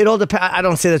 It all depends. I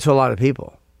don't say that to a lot of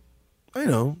people. I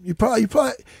know. You probably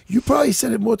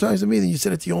said it more times to me than you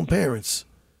said it to your own parents.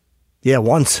 Yeah,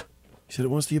 once. You said it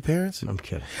once to your parents? I'm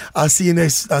kidding. I'll see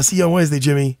you on Wednesday,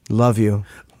 Jimmy. Love you,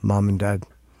 Mom and Dad.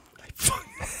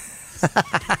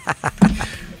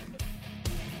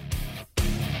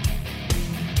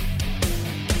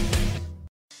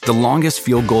 The longest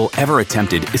field goal ever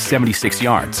attempted is 76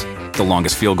 yards. The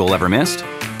longest field goal ever missed?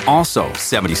 Also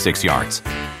 76 yards.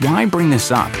 Why bring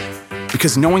this up?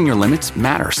 Because knowing your limits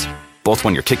matters, both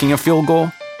when you're kicking a field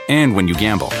goal and when you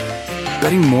gamble.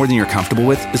 Betting more than you're comfortable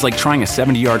with is like trying a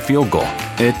 70-yard field goal.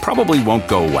 It probably won't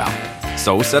go well.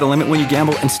 So set a limit when you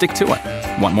gamble and stick to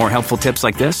it. Want more helpful tips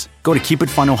like this? Go to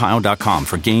keepitfunohio.com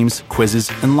for games,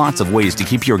 quizzes, and lots of ways to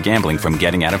keep your gambling from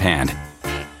getting out of hand.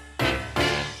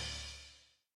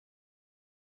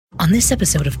 On this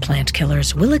episode of Plant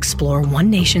Killers, we'll explore one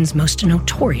nation's most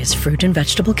notorious fruit and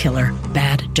vegetable killer,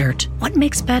 bad dirt. What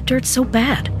makes bad dirt so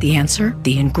bad? The answer?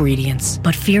 The ingredients.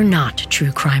 But fear not,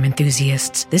 true crime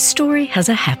enthusiasts. This story has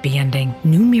a happy ending.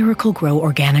 New Miracle Grow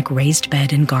organic raised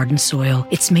bed and garden soil.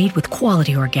 It's made with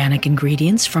quality organic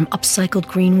ingredients from upcycled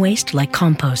green waste like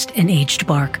compost and aged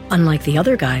bark. Unlike the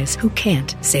other guys who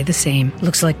can't say the same.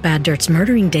 Looks like bad dirt's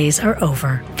murdering days are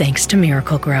over, thanks to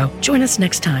Miracle Grow. Join us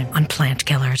next time on Plant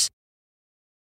Killers.